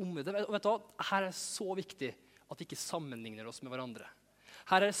på området. Og vet du hva? Her er det så viktig at vi ikke sammenligner oss med hverandre.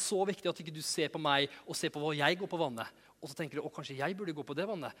 Her er det så viktig at ikke du ser på meg og ser på hva jeg går på vannet. Og så tenker du, kanskje jeg burde gå på det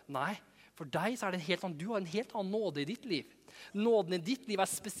vannet. Nei. For deg så er det helt annet. Du har en helt annen nåde i ditt liv. Nåden i ditt liv er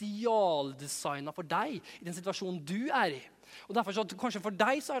spesialdesignet for deg i den situasjonen du er i. Og derfor så, kanskje for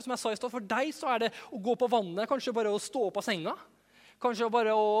deg så er det som jeg sa i sted, for deg så er det å gå på vannet, kanskje bare å stå opp av senga. Kanskje bare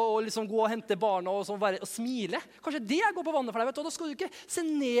å liksom gå og hente barna og, og smile. Kanskje det er å gå på vannet for deg, vet du. Og da skal du ikke se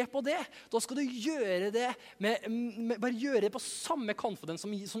ned på det. Da skal du gjøre det bare gjøre det på samme confidence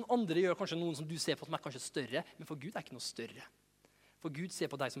som andre gjør. Kanskje noen som du ser på som er kanskje større, men for Gud er ikke noe større. For Gud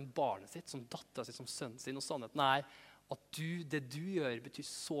ser på deg som barnet sitt, som datteren sin, som sønnen sin, og sannheten er at det du gjør betyr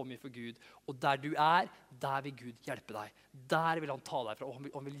så mye for Gud. Og der du er, der vil Gud hjelpe deg. Der vil han ta deg fra, og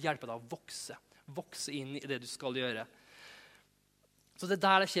han vil hjelpe deg å vokse inn i det du skal gjøre. Så det er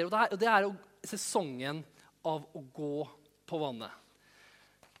der det skjer, og det er jo sesongen av å gå på vannet.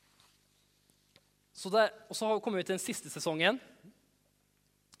 Og så kommer vi til den siste sesongen.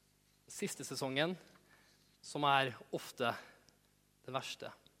 Siste sesongen, som er ofte det verste.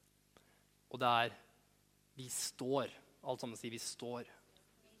 Og det er vi står. Alt sammen sier vi står.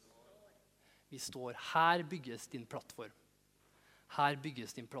 Vi står. Her bygges din plattform. Her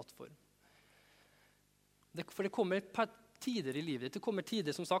bygges din plattform. For det kommer tider i livet ditt. Det kommer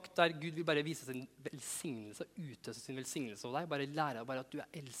tider, som sagt, der Gud vil bare vise sin velsignelse, utøse sin velsignelse over deg. Bare lære deg at du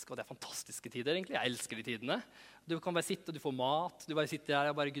er elsket, og det er fantastiske tider, egentlig. Jeg elsker de tidene. Du kan bare sitte, og du får mat. Du bare sitter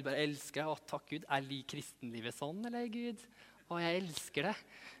der, og Gud bare elsker deg. Å, takk Gud. Er kristenlivet sånn, eller Gud? Å, jeg elsker det.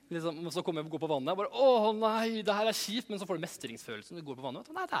 Liksom, og så kommer jeg og går på vannet, og bare, å nei, det her er kjipt, men så får du mestringsfølelsen når du går på vannet.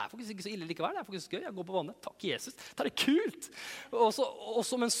 Nei, det er faktisk ikke så ille likevel, det er faktisk gøy, jeg går på vannet, takk Jesus, det er kult.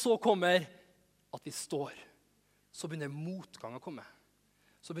 Men så kommer at vi står, så begynner motgang å komme,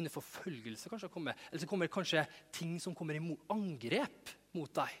 så begynner forfølgelse kanskje å komme, eller så kommer kanskje ting som kommer i angrep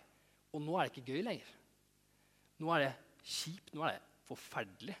mot deg, og nå er det ikke gøy lenger. Nå er det kjipt, nå er det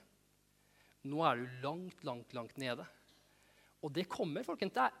forferdelig. Nå er du langt nede. Og det kommer,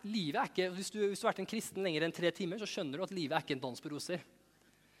 folkens. Livet er ikke, hvis du har vært en kristen lenger enn 3 timer, så skjønner du at livet er ikke en dans på roser.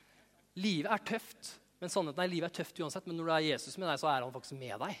 Livet er tøft, men sannheten er livet er tøft uansett, men når du er Jesus med deg, så er han faktisk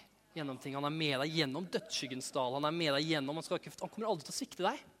med deg gjennom ting. Han er med deg gjennom dødsskyggens dal, han er med deg gjennom, han kommer aldri til å svikte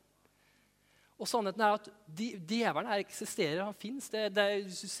deg. Og sannheten er at djevelen eksisterer, han finnes.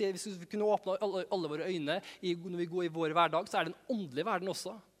 Hvis du kunne åpne alle våre øyne når vi går i vår hverdag, så er det en åndelig verden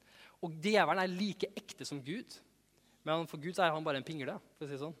også. Og djevelen er like ekte som Gud. Men for Gud så er han bare en pingle, for å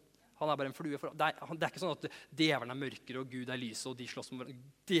si det sånn. Han er bare en flue. Det er ikke sånn at djevelen er mørkere og Gud er lyset, og de slåss med hverandre.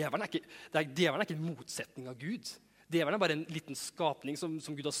 Djevelen er ikke en motsetning av Gud. Djevelen er bare en liten skapning som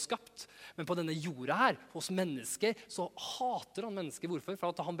Gud har skapt. Men på denne jorda her, hos mennesker, så hater han mennesker. Hvorfor?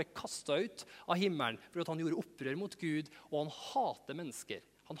 For at han ble kastet ut av himmelen, for at han gjorde opprør mot Gud, og han hater mennesker.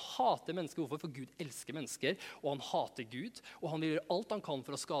 Han hater mennesker. Hvorfor? For Gud elsker mennesker, og han hater Gud, og han vil gjøre alt han kan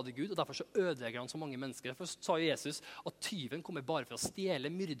for å skade Gud, og derfor så ødelegger han så mange mennesker. Derfor sa Jesus at tyven kommer bare for å stjele,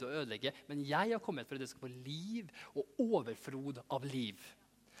 myrde og ødelegge, men jeg har kommet for at det skal få liv og overflod av liv.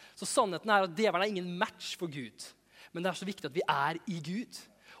 Så sannheten er at djevelen er ingen match for Gud, men det er så viktig at vi er i Gud.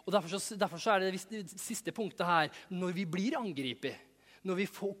 Og derfor så er det siste punktet her, når vi blir angripet, når vi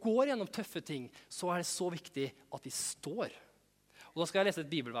går gjennom tøffe ting, så er det så viktig at vi står. Og da skal jeg lese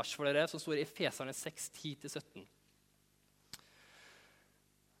et bibelvers for dere som står i Efeserne 6, 10-17.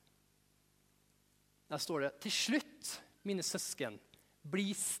 Der står det: Til slutt, mine søsken,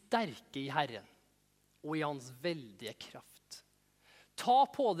 bli sterke i Herren og i hans veldige kraft. Ta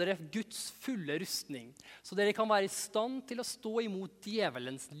på dere Guds fulle rustning, så dere kan være i stand til å stå imot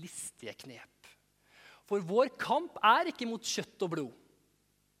djevelens listige knep. For vår kamp er ikke mot kjøtt og blod.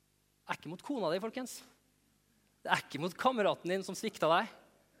 Det er ikke mot kona di, folkens. Det er ikke mot kameraten din som svikta deg.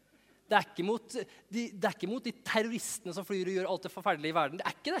 Det er ikke mot de terroristene som flyr og gjør alt det forferdelige i verden. Det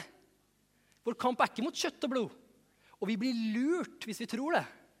er ikke det. Vår kamp er ikke mot kjøtt og blod. Og vi blir lurt hvis vi tror det.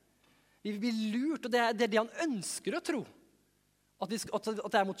 Vi blir lurt, og det er det han ønsker å tro. At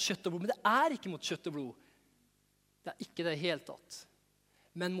det er mot kjøtt og blod. Men det er ikke mot kjøtt og blod. Det er ikke det helt tatt.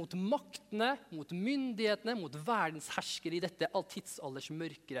 Men mot maktene, mot myndighetene, mot verdens herskere i dette tidsalders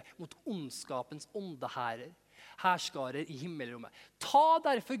mørkere, mot ondskapens åndehærer, herskarer i himmelrommet. Ta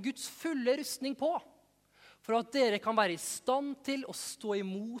derfor Guds fulle rustning på, for at dere kan være i stand til å stå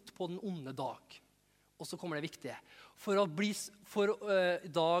imot på den onde dag. Og så kommer det viktige. For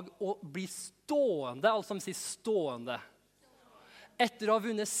dag å bli stående, altså som sier stående, etter å ha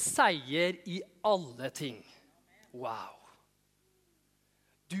vunnet seier i alle ting. Wow.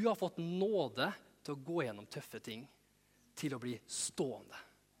 Du har fått nåde til å gå gjennom tøffe ting, til å bli stående.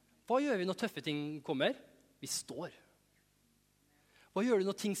 Hva gjør vi når tøffe ting kommer? Vi står. Hva gjør du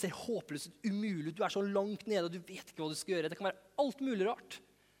når ting ser håpløst ut, umulig? Du er så langt nede, og du vet ikke hva du skal gjøre. Det kan være alt mulig rart.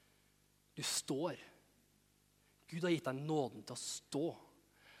 Du står. Gud har gitt deg nåden til å stå.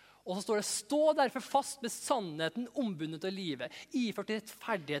 Og så står det, stå derfor fast med sannheten ombundet av livet, iført til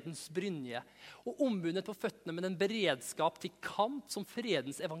rettferdighetens brynje, og ombundet på føttene med den beredskap til kamp som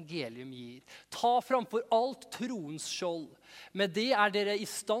fredens evangelium gir. Ta framfor alt troens skjold. Med det dere i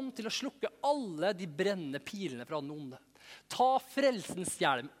stand til å slukke alle de brennende pilene fra den onde. Ta frelsens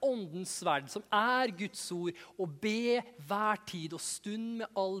hjelm, åndens sverd, som Guds ord, og be hver tid og stund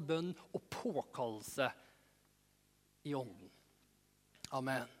med all bønn og påkallelse i ånden.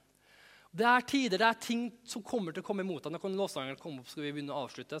 Amen. Det tider, det ting som kommer til å komme imot deg. Når lovsangeren kommer opp, skal vi begynne å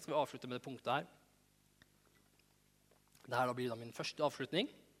avslutte. Skal vi avslutte med det punktet her. Dette blir da min første avslutning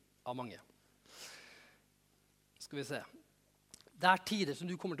av mange. Skal vi se. Det tider som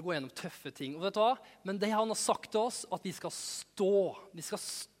du kommer til å gå gjennom tøffe ting. Og vet du hva? Men det han har sagt til oss, at vi skal stå. Vi skal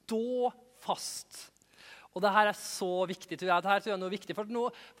stå fast. Og det her så viktig, tror jeg. Det her tror jeg er noe viktig.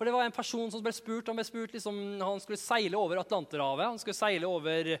 For det var en person som ble spurt, liksom, han skulle seile over Atlanterhavet. Han skulle seile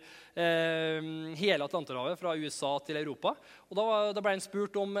over hele Atlanterhavet, fra USA til Europa. Og da ble han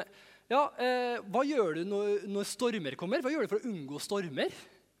spurt om, hva gjør du når stormer kommer? Hva gjør du for å unngå stormer?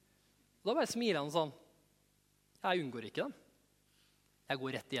 Og da bare smiler han sånn, jeg unngår ikke dem. Jeg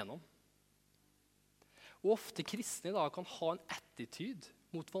går rett igjennom. Og ofte kristne i dag kan ha en attitude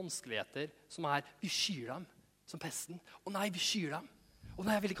mot vanskeligheter som vi skyr dem som pesten. Å nei, vi skyr dem. Å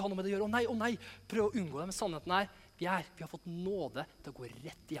nei, jeg vil ikke ha noe med det å gjøre. Å nei, prøv å unngå det. Men sannheten vi har fått nåde til å gå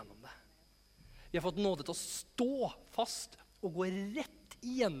rett igjennom det. Vi har fått nåde til å stå fast og gå rett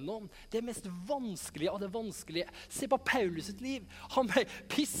igjennom det mest vanskelige av det vanskelige. Se på Paulus sitt liv. Han ble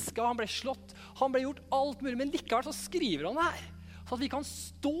pisket, han ble slått, han ble gjort alt mulig, men likevel så skriver han her. Så at vi kan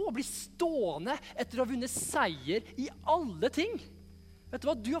bli stående etter å ha vunnet seier i alle ting. Vet du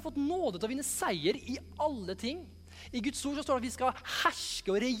hva? Du har fått nåde til å vinne seier i alle ting. I Guds ord så står det at vi skal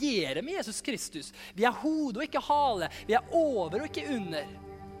herske og regjere med Jesus Kristus. Vi hode og ikke hale. Vi over og ikke under.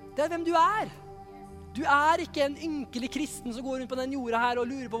 Det hvem du er. Du ikke en ynkelig kristen som går rundt på den jorda her og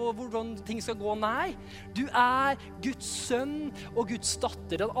lurer på hvordan ting skal gå. Nei, du Guds sønn og Guds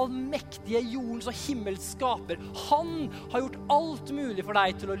datter, den allmektige jordens og himmels skaper. Han har gjort alt mulig for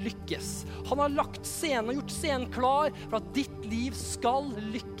deg til å lykkes. Han har lagt scenen og gjort scenen klar for at ditt liv skal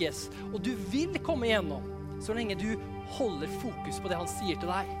lykkes. Og du vil komme igjennom så lenge du holder fokus på det han sier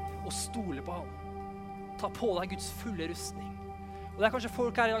til deg og stoler på han. Ta på deg Guds fulle rustning. Og det kanskje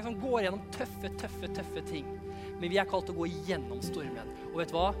folk her i dag som går gjennom tøffe ting. Men vi kalt til å gå gjennom stormen. Og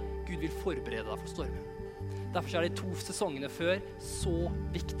vet du hva? Gud vil forberede deg for stormen. Derfor de 2 sesongene før så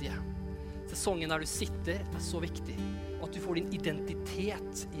viktige. Sesongen der du sitter så viktig. At du får din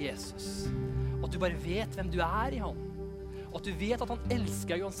identitet i Jesus. At du bare vet hvem du i han. At du vet at han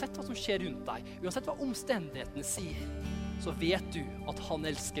elsker deg uansett hva som skjer rundt deg. Uansett hva omstendighetene sier. Så vet du at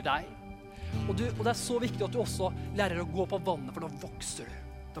han elsker deg. Og det så viktig at du også lærer å gå på vannet, for da vokser du.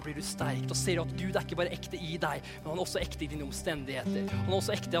 Da blir du sterk. Da ser du at Gud ikke bare ekte i deg, men han også ekte i dine omstendigheter. Han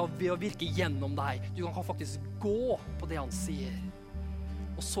også ekte ved å virke gjennom deg. Du kan faktisk gå på det han sier.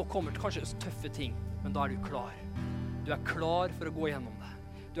 Og så kommer det kanskje tøffe ting, men da du klar. Du klar for å gå gjennom det.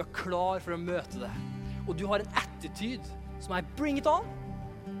 Du klar for å møte det. Og du har en attitude som bring it on.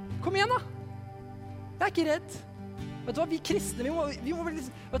 Kom igjen da. Jeg ikke redd. Vet du hva, vi kristne,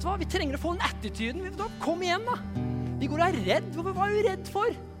 vet du hva, vi trenger å få en attituden. Vet du hva, kom igjen da. Vi går redd. Hva du redd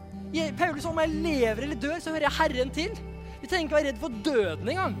for? Paulus, om jeg lever eller dør, så hører jeg Herren til. Vi trenger ikke være redd for døden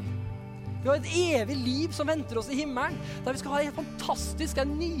engang. Vi har et evig liv som venter oss i himmelen, der vi skal ha et fantastisk,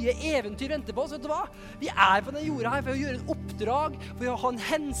 nye eventyr venter på oss. Vet du hva? Vi på denne jorda her for å gjøre et oppdrag, for å ha en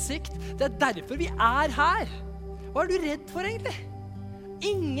hensikt. Det derfor vi her. Hva du redd for egentlig?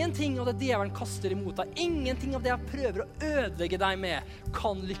 Ingenting av det djevelen kaster imot deg, ingenting av det jeg prøver å ødelegge deg med,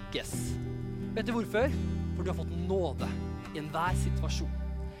 kan lykkes. Vet du hvorfor? For du har fått nåde i enhver situasjon.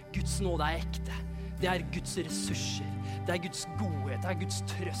 Guds nåde ekte. Det Guds ressurser. Det Guds godhet. Det Guds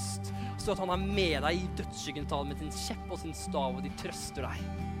trøst. Så at han med deg i dødsskyggental med sin kjepp og sin stav, og de trøster deg.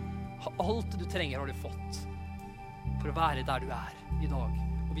 Alt det du trenger har du fått for å være der du i dag.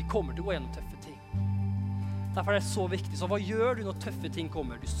 Og vi kommer til å gå gjennom tøffe ting. Derfor det så viktig. Så hva gjør du når tøffe ting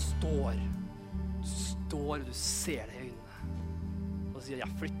kommer? Du står og du ser det i øynene. Og du sier,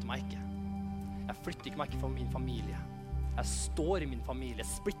 jeg flytter meg ikke. Jeg flytter ikke meg ikke fra min familie. Jeg står i min familie.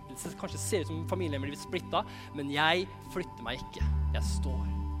 Splittelse kanskje ser ut som familien blir splittet, men jeg flytter meg ikke. Jeg står.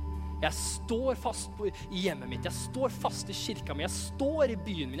 Jeg står fast i hjemmet mitt. Jeg står fast i kirka mi. Jeg står i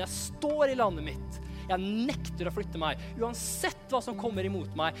byen min. Jeg står i landet mitt. Jeg nekter å flytte meg. Uansett hva som kommer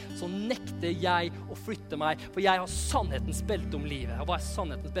imot meg, så nekter jeg å flytte meg, for jeg har sannhetens belte om livet. Og hva er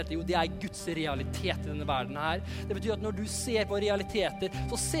sannhetens belte? Jo, det er Guds realitet i denne verden her. Det betyr at når du ser på realiteter,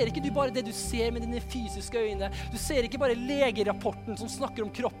 så ser ikke du bare det du ser med dine fysiske øyne. Du ser ikke bare legerapporten som snakker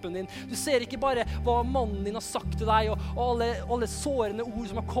om kroppen din. Du ser ikke bare hva mannen din har sagt til deg, og alle sårende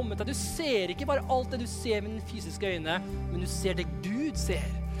ord som har kommet til deg. Du ser ikke bare alt det du ser med dine fysiske øyne, men du ser det Gud ser.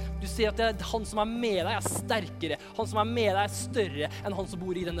 Du ser at han som er med deg er sterkere. Han som er med deg er større enn han som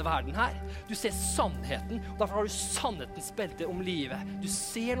bor i denne verden her. Du ser sannheten, og derfor har du sannhetens belte om livet. Du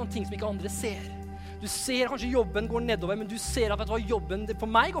ser noen ting som ikke andre ser. Du ser kanskje jobben går nedover, men du ser at vet du hva, jobben for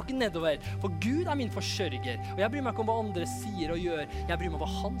meg går ikke nedover. For Gud er min forsørger, og jeg bryr meg ikke om hva andre sier og gjør. Jeg bryr meg om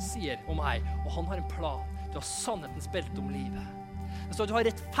hva han sier om meg, og han har en plan. Du har sannhetens belte om livet. Det står at du har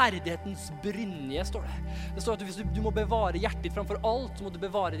rettferdighetens brynje, står det. Det står at hvis du må bevare hjertet ditt framfor alt, så må du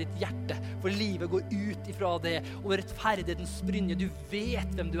bevare ditt hjerte, for livet går ut ifra det. Og rettferdighetens brynje, du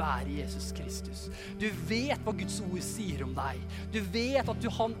vet hvem du er i Jesus Kristus. Du vet hva Guds ord sier om deg. Du vet at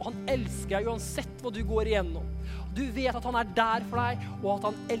han elsker deg uansett hva du går igjennom. Du vet at han er der for deg, og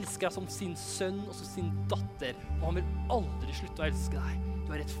at han elsker deg som sin sønn og som sin datter. Og han vil aldri slutte å elske deg.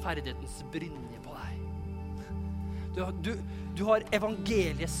 Du har rettferdighetens brynje på deg. Du har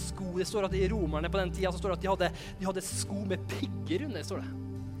evangeliets sko. Det står at i romerne på den tiden så står det at de hadde sko med pigger under, står det.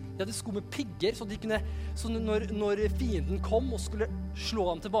 De hadde sko med pigger, så når fienden kom og skulle slå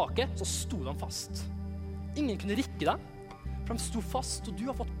dem tilbake, så sto de fast. Ingen kunne rikke dem, for de sto fast, og du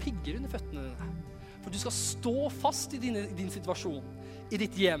har fått pigger under føttene dine. For du skal stå fast i din situasjon, i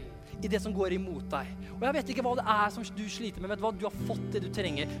ditt hjem, i det som går imot deg. Og jeg vet ikke hva det er som du sliter med, vet du hva? Du har fått det du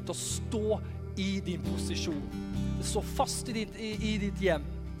trenger til å stå i din posisjon. Stå fast i ditt hjem.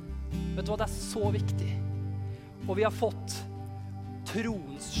 Vet du hva, det er så viktig. Og vi har fått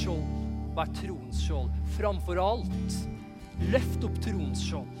troens skjold. Hva er troens skjold? Framfor alt, løft opp troens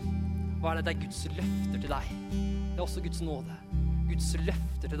skjold. Hva er det? Det er Guds løfter til deg. Det er også Guds nåde. Guds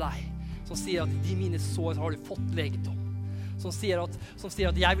løfter til deg, som sier at i mine sår har du fått legedom. Som sier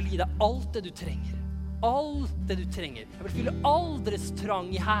at jeg vil gi deg alt det du trenger. Alt det du trenger. Jeg vil fylle all deres trang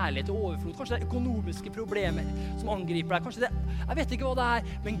i herlighet og overflod. Kanskje det er økonomiske problemer som angriper deg. Kanskje jeg vet ikke hva det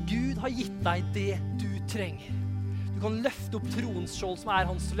er, men Gud har gitt deg det du trenger. Du kan løfte opp troens skjold som er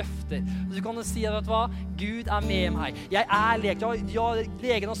hans løfter. Du kan si at vet du hva? Gud er med meg. Jeg er lekt. Ja,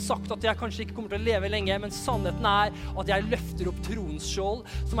 legen har sagt at jeg kanskje ikke kommer til å leve lenge, men sannheten er at jeg løfter opp troens skjold,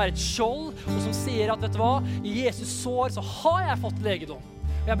 som er et skjold, og som sier at vet du hva? I Jesus sår så har jeg fått legedom.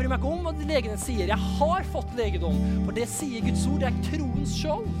 Jeg bryr meg ikke om hva legene sier. Jeg har fått legedom, for det sier Guds ord. Det er troens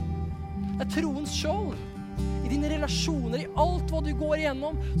skjold. Det er troens skjold. I dine relasjoner, i alt hva du går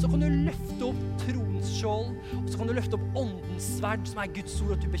igjennom, så kan du løfte opp troens skjold, og så kan du løfte opp åndens sverd, som er Guds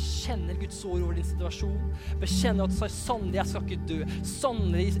ord, at du bekjenner Guds ord over din situasjon. Bekjenner at sannelig jeg skal ikke dø.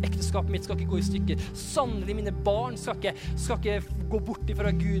 Sannelig ekteskapet mitt skal ikke gå i stykker. Sannelig mine barn skal ikke gå bort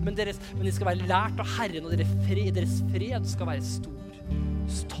ifra Gud, men de skal være lært av Herren, og deres fred skal være stor.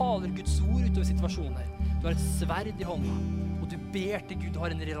 Du taler Guds ord utover situasjoner. Du har et sverd i hånda, og du ber til Gud. Du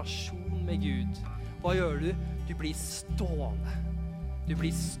har en relasjon med Gud. Hva gjør du? Du blir stående. Du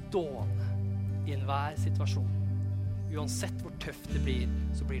blir stående i enhver situasjon. Uansett hvor tøft det blir,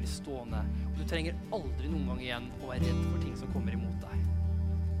 så blir det stående. Og du trenger aldri noen gang igjen å være redd for ting som kommer imot deg.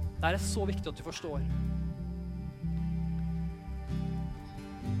 Det er så viktig at du forstår.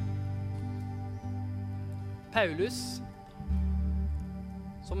 Paulus,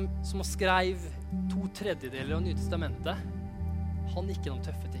 som skrev 2/3 av Nye Testamentet, han gikk gjennom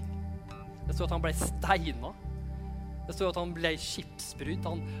tøffe ting. Det står at han ble steinet. Det står at han ble skipsbrudd.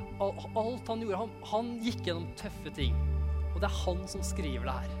 Alt han gjorde, han gikk gjennom tøffe ting. Og det er han som skriver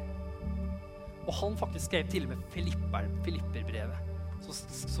det her. Og han faktisk skrev til og med Filipperbrevet,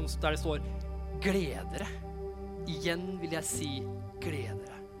 der det står, gled dere. Igjen vil jeg si, gled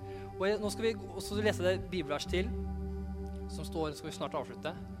dere. Og nå skal vi også lese det bibelvers til, som står, skal vi snart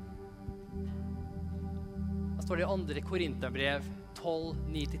avslutte. Da står det i 2. Korinterbrev 12,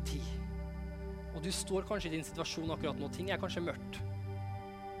 9-10. Og du står kanskje i din situasjon akkurat nå. Ting er kanskje mørkt.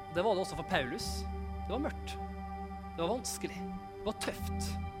 Det var det også for Paulus. Det var mørkt. Det var vanskelig. Det var tøft.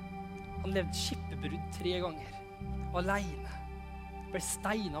 Han levde skipbrudd 3 ganger. Alene. Ble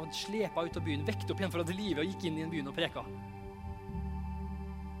steinet og slepet ut av byen. Vekket opp igjen fra det livet og gikk inn i en byen og preka.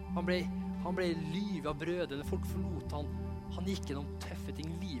 Han ble lyvet av brødrene. Folk forlot han. Han gikk gjennom tøffe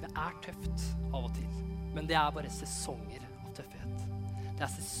ting. Livet er tøft av og til. Men det er bare sesonger av tøffhet. Det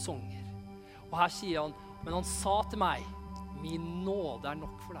er sesonger. Og her sier han, men han sa til meg, min nåde er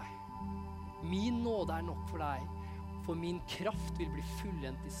nok for deg. Min nåde er nok for deg, for min kraft vil bli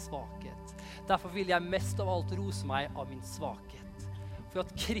fullendt i svakhet. Derfor vil jeg mest av alt rose meg av min svakhet, for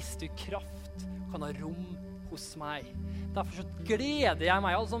at Kristi kraft kan ha rom hos meg. Derfor så gleder jeg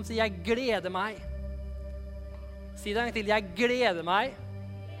meg. Alle som sier, jeg gleder meg. Si det en gang til, jeg gleder meg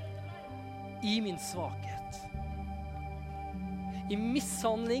i min svakhet. I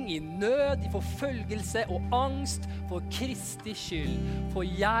mishandling, i nød, i forfølgelse og angst for Kristi skyld. For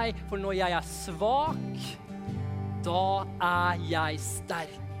når jeg er svak, da er jeg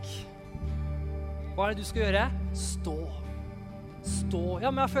sterk. Hva er det du skal gjøre? Stå. Stå. Ja,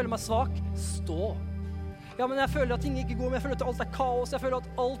 men jeg føler meg svak. Stå. Ja, men jeg føler at ting ikke går, men jeg føler at alt er kaos. Jeg føler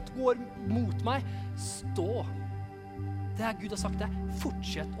at alt går mot meg. Stå. Det er Gud har sagt det.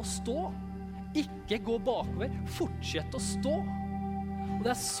 Fortsett å stå. Ikke gå bakover. Fortsett å stå. Og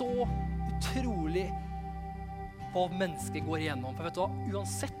det er så utrolig hva mennesket går igjennom. For vet du hva?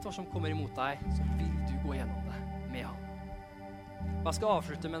 Uansett hva som kommer imot deg, så vil du gå igjennom det med han. Og jeg skal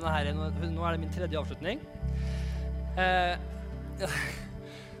avslutte med denne her. Nå er det min tredje avslutning.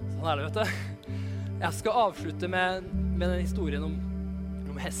 Sånn er det, vet du. Jeg skal avslutte med den historien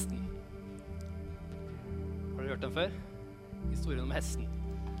om hesten. Har du hørt den før? Historien om hesten.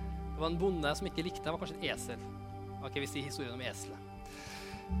 Det var en bonde som ikke likte, det var kanskje et esel. Ok, vi sier historien om eselet.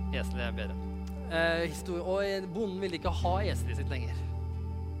 Eselet er bedre. Og bonden ville ikke ha eselet sitt lenger.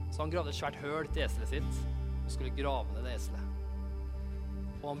 Så han gravde et svært høl til eselet sitt, og skulle grave ned det eselet.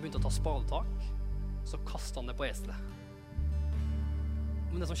 Og han begynte å ta spadetak, så kastet han det på eselet.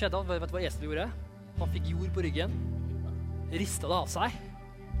 Men det som skjedde, vet du hva eselet gjorde? Han fikk jord på ryggen, ristet det av seg,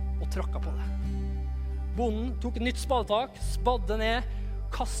 og tråkket på det. Bonden tok et nytt spadetak, spadde ned,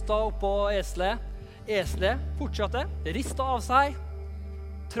 kastet opp på eselet. Eselet fortsatte, ristet av seg,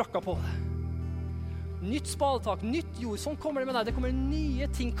 tråkket på det. Nytt spadetak, nytt jord, sånn kommer det med deg. Det kommer nye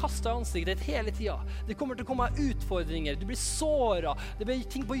ting kastet i ansiktet ditt hele tiden. Det kommer til å komme utfordringer, du blir såret, det blir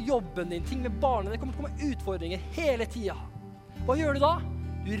ting på jobben din, ting med barnet, det kommer til å komme utfordringer hele tiden. Hva gjør du da?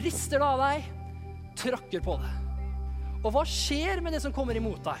 Du rister det av deg, tråkker på det. Og hva skjer med det som kommer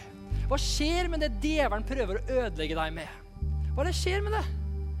imot deg? Hva skjer med det djevelen prøver å ødelegge deg med? Hva det skjer med det?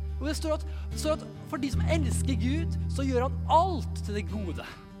 Og det står at for de som elsker Gud, så gjør han alt til det gode.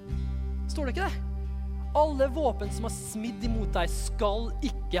 Står det ikke det? Alle våpen som har smidd imot deg skal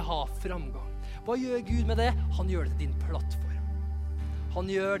ikke ha framgang. Hva gjør Gud med det? Han gjør det til din plattform. Han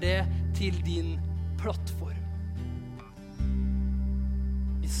gjør det til din plattform.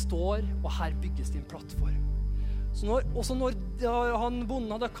 Vi står, og her bygges din plattform. Så når han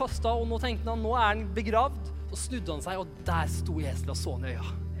bonden hadde kastet, og nå tenkte han, nå er han begravd, så snudde han seg, og der sto eselet og så ned i øya.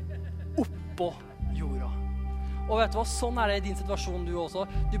 Oppå jorda. Og vet du hva, sånn er det i din situasjon du også.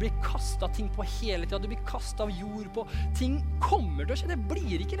 Du blir kastet ting på hele tiden, du blir kastet jord på. Ting kommer til å skje, det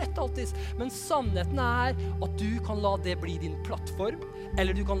blir ikke lett alltid. Men sannheten er at du kan la det bli din plattform,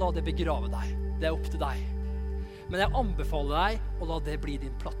 eller du kan la det begrave deg. Det er opp til deg. Men jeg anbefaler deg å la det bli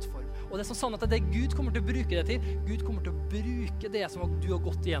din plattform. Og det er så sannhet at det Gud kommer til å bruke det til, Gud kommer til å bruke det som du har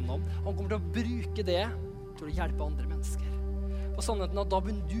gått igjennom. Han kommer til å bruke det til å hjelpe andre mennesker. For sannheten er at da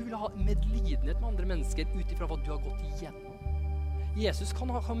du vil ha medlidenhet med andre mennesker utifra hva du har gått igjennom. Jesus kan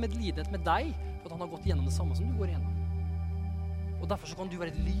ha medlidenhet med deg for at han har gått igjennom det samme som du går igjennom. Og derfor så kan du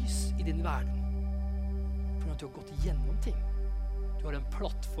være et lys i din verden. For at du har gått igjennom ting. Du har en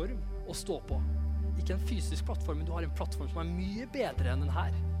plattform å stå på. Ikke en fysisk plattform, men du har en plattform som er mye bedre enn den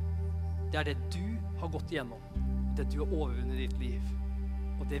her. Det er det du har gått igjennom. Det du har overvunnet i ditt liv.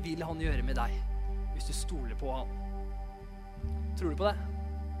 Og det vil han gjøre med deg hvis du stoler på han. Tror du på det?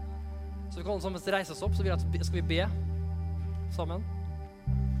 Så vi kan alle sammen reise oss opp, så skal vi be sammen.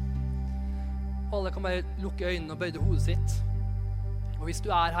 Alle kan bare lukke øynene og bøyde hodet sitt. Og hvis du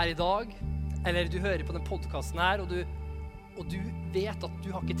er her i dag, eller du hører på den podcasten her, og du vet at du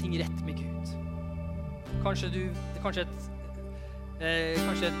har ikke ting rett med Gud. Kanskje et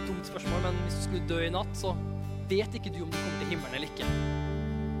dumt spørsmål, men hvis du skulle dø i natt, så vet ikke du om du kommer til himmelen eller ikke.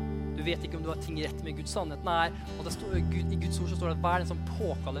 Du vet ikke om du har ting rett med Gud. Sannheten er at i Guds ord så står det at hver den som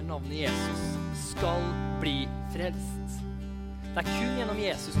påkaller navnet Jesus skal bli frelst. Det er kun gjennom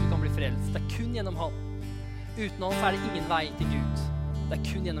Jesus du kan bli frelst. Det er kun gjennom han. Uten han så er det ingen vei til Gud. Det er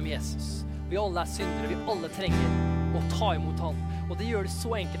kun gjennom Jesus. Vi alle er syndere, vi alle trenger å ta imot han. Og det gjør det så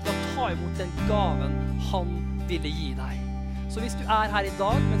enkelt å ta imot den gaven han ville gi deg. Så hvis du er her i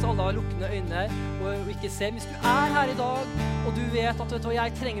dag, mens alle har lukkende øyne og ikke ser, hvis du er her i dag, og du vet at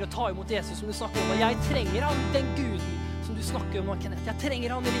jeg trenger å ta imot Jesus som du snakker om, og jeg trenger han, den guden som du snakker om, Kenneth, jeg trenger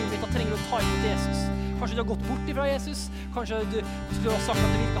han i livet mitt, og trenger å ta imot Jesus. Kanskje du har gått bort ifra Jesus, kanskje du skulle ha sagt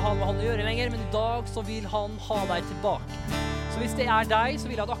at du vil ikke ha med han å gjøre lenger, men i dag så vil han ha deg tilbake. Så hvis det er deg, så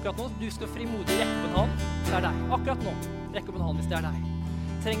vil jeg at akkurat nå du skal frimodig rekke på han, det er deg. Akkurat nå, rekk opp en hånd hvis det er deg.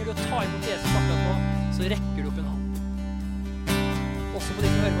 Trenger du å ta imot Jesus akkurat nå, så rekker du opp en hånd. Også på de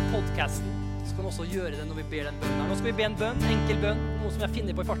som hører på podcasten, så kan du også gjøre det når vi ber den bønnen her. Nå skal vi be en bønn, enkel bønn, noe som jeg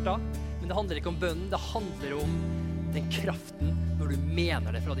finner på i farta, men det handler ikke om bønnen, det handler om den kraften når du mener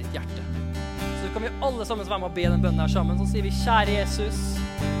det fra ditt hjerte. Så kan vi alle sammen være med å be den bønnen her sammen, så sier vi, kjære Jesus,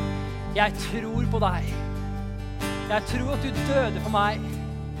 jeg tror på deg. Jeg tror at du døde for meg.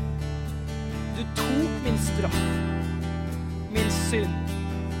 Du tok min straff, min synd.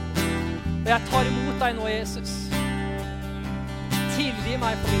 Og jeg tar imot deg nå, Jesus. Tilgi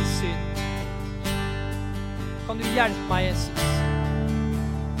meg for min synd. Kan du hjelpe meg, Jesus?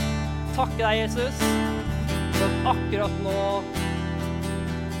 Takke deg, Jesus, for at akkurat nå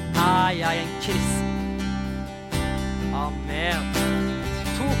er jeg en kristen. Amen.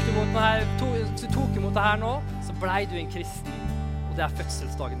 Tok du imot det her nå, så blei du en kristen. Og det er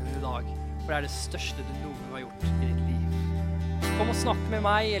fødselsdagen din i dag. For det er det største du noen har gjort i ditt liv. Kom og snakk med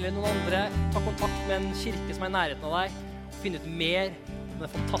meg eller noen andre. Ta kontakt med en kirke som er i nærheten av deg. Og finn ut mer om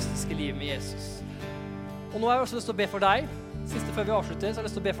det fantastiske livet med Jesus. Og nå har jeg også lyst til å be for deg. Siste før vi avslutter, så har jeg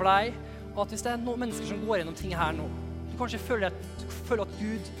lyst til å be for deg. At hvis det er noen mennesker som går gjennom ting her nå, du kanskje føler at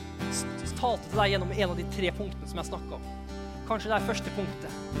Gud talte til deg gjennom en av de 3 punktene som jeg snakket om. Kanskje det er første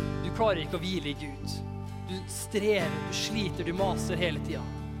punktet. Du klarer ikke å hvile i Gud. Du strever, du sliter, du maser hele tiden.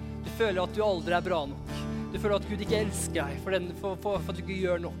 Du føler at du aldri er bra nok. Du føler at Gud ikke elsker deg for at du ikke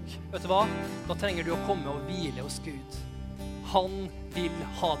gjør nok. Vet du hva? Da trenger du å komme og hvile hos Gud. Han vil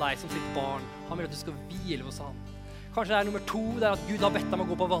ha deg som sitt barn. Han vil at du skal hvile hos han. Kanskje det er nummer 2, det er at Gud har bedt deg om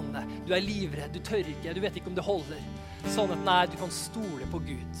å gå på vannet. Du er livredd, du tør ikke, du vet ikke om det holder. Sannheten er, du kan stole på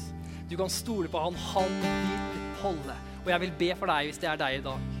Gud. Du kan stole på han vil holde. Og jeg vil be for deg hvis det er deg i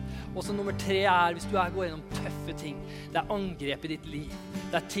dag. Og så nummer 3 er hvis du går gjennom tøffe ting. Det er angrep i ditt liv.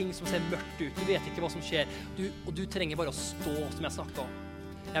 Det er ting som ser mørkt ut. Du vet ikke hva som skjer. Og du trenger bare å stå, som jeg snakket om.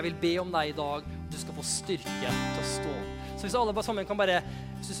 Jeg vil be om deg i dag, og du skal få styrke til å stå. Så hvis alle bare sammen kan bare,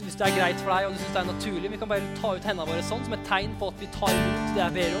 hvis det er greit for deg, og du synes det er naturlig, vi kan bare ta ut hendene våre sånn, som et tegn på at vi tar imot det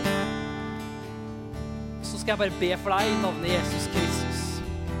jeg ber om. Så skal jeg bare be for deg i navnet Jesus Kristus.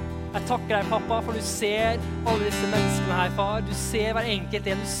 Jeg takker deg, pappa, for du ser alle disse menneskene her, far. Du ser hver enkelt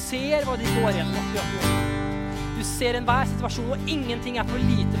en. Du ser hva de går gjennom akkurat nå. Du ser enhver situasjon, og ingenting er for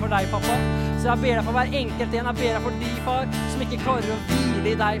lite for deg, pappa. Så jeg ber deg for hver enkelt en. Jeg ber deg for de, far, som ikke klarer å hvile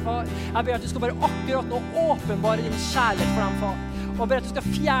i deg, far. Jeg ber at du skal bare akkurat nå åpenbare din kjærlighet for dem, far. Og jeg ber at du skal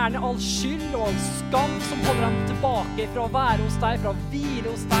fjerne all skyld og all skam som holder dem tilbake fra å være hos deg, fra å hvile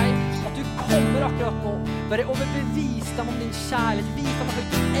hos deg. At du kommer akkurat nå, bare overbevise dem om din kjærlighet, vis dem at du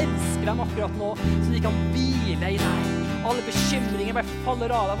elsker dem akkurat nå, så de kan hvile i deg. Alle bekymringer bare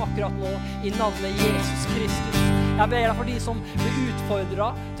faller av dem akkurat nå, i navnet Jesus Kristus. Jeg ber deg for de som blir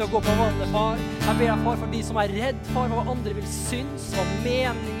utfordret til å gå på vannet, far. Jeg ber deg, far, for de som er redd, far, hva andre vil synes, hva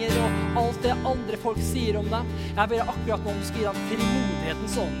meninger og alt det andre folk sier om dem. Jeg ber deg akkurat nå om du skal gi dem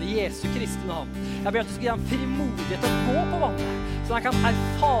frimodighetens ånd i Jesu Kristi navn. Jeg ber at du skal gi dem frimodighet til å gå på vannet, så de kan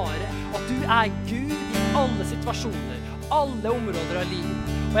erfare at du er Gud i alle situasjoner, alle områder av livet.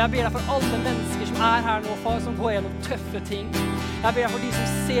 Og jeg ber deg for alle mennesker som er her nå, far, som går gjennom tøffe ting. Jeg ber deg for de som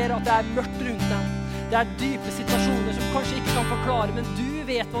ser at det er mørkt rundt dem. Det er dype situasjoner som kanskje ikke kan forklare, men du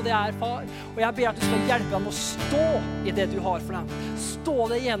vet hva det er, far. Og jeg ber at du skal hjelpe dem å stå i det du har for dem. Stå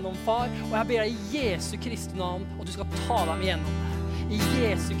det gjennom, far. Og jeg ber deg i Jesu Kristi navn, at du skal ta dem gjennom det. I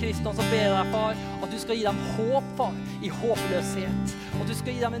Jesu Kristi navn så ber jeg deg, far, at du skal gi dem håp, far, i håpløshet. Og du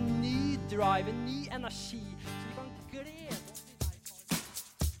skal gi dem en ny drive, en ny energi, så de kan glede oss til deg, far.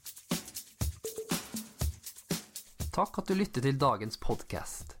 Takk at du lytter til dagens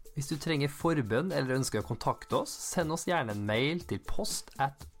podcast. Hvis du trenger forbønn eller ønsker å kontakte oss, send oss gjerne en mail til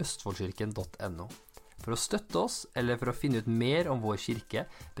post@østfoldkirken.no. For å støtte oss, eller for å finne ut mer om vår kirke,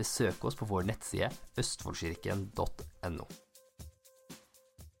 besøk oss på vår nettside østfoldkirken.no.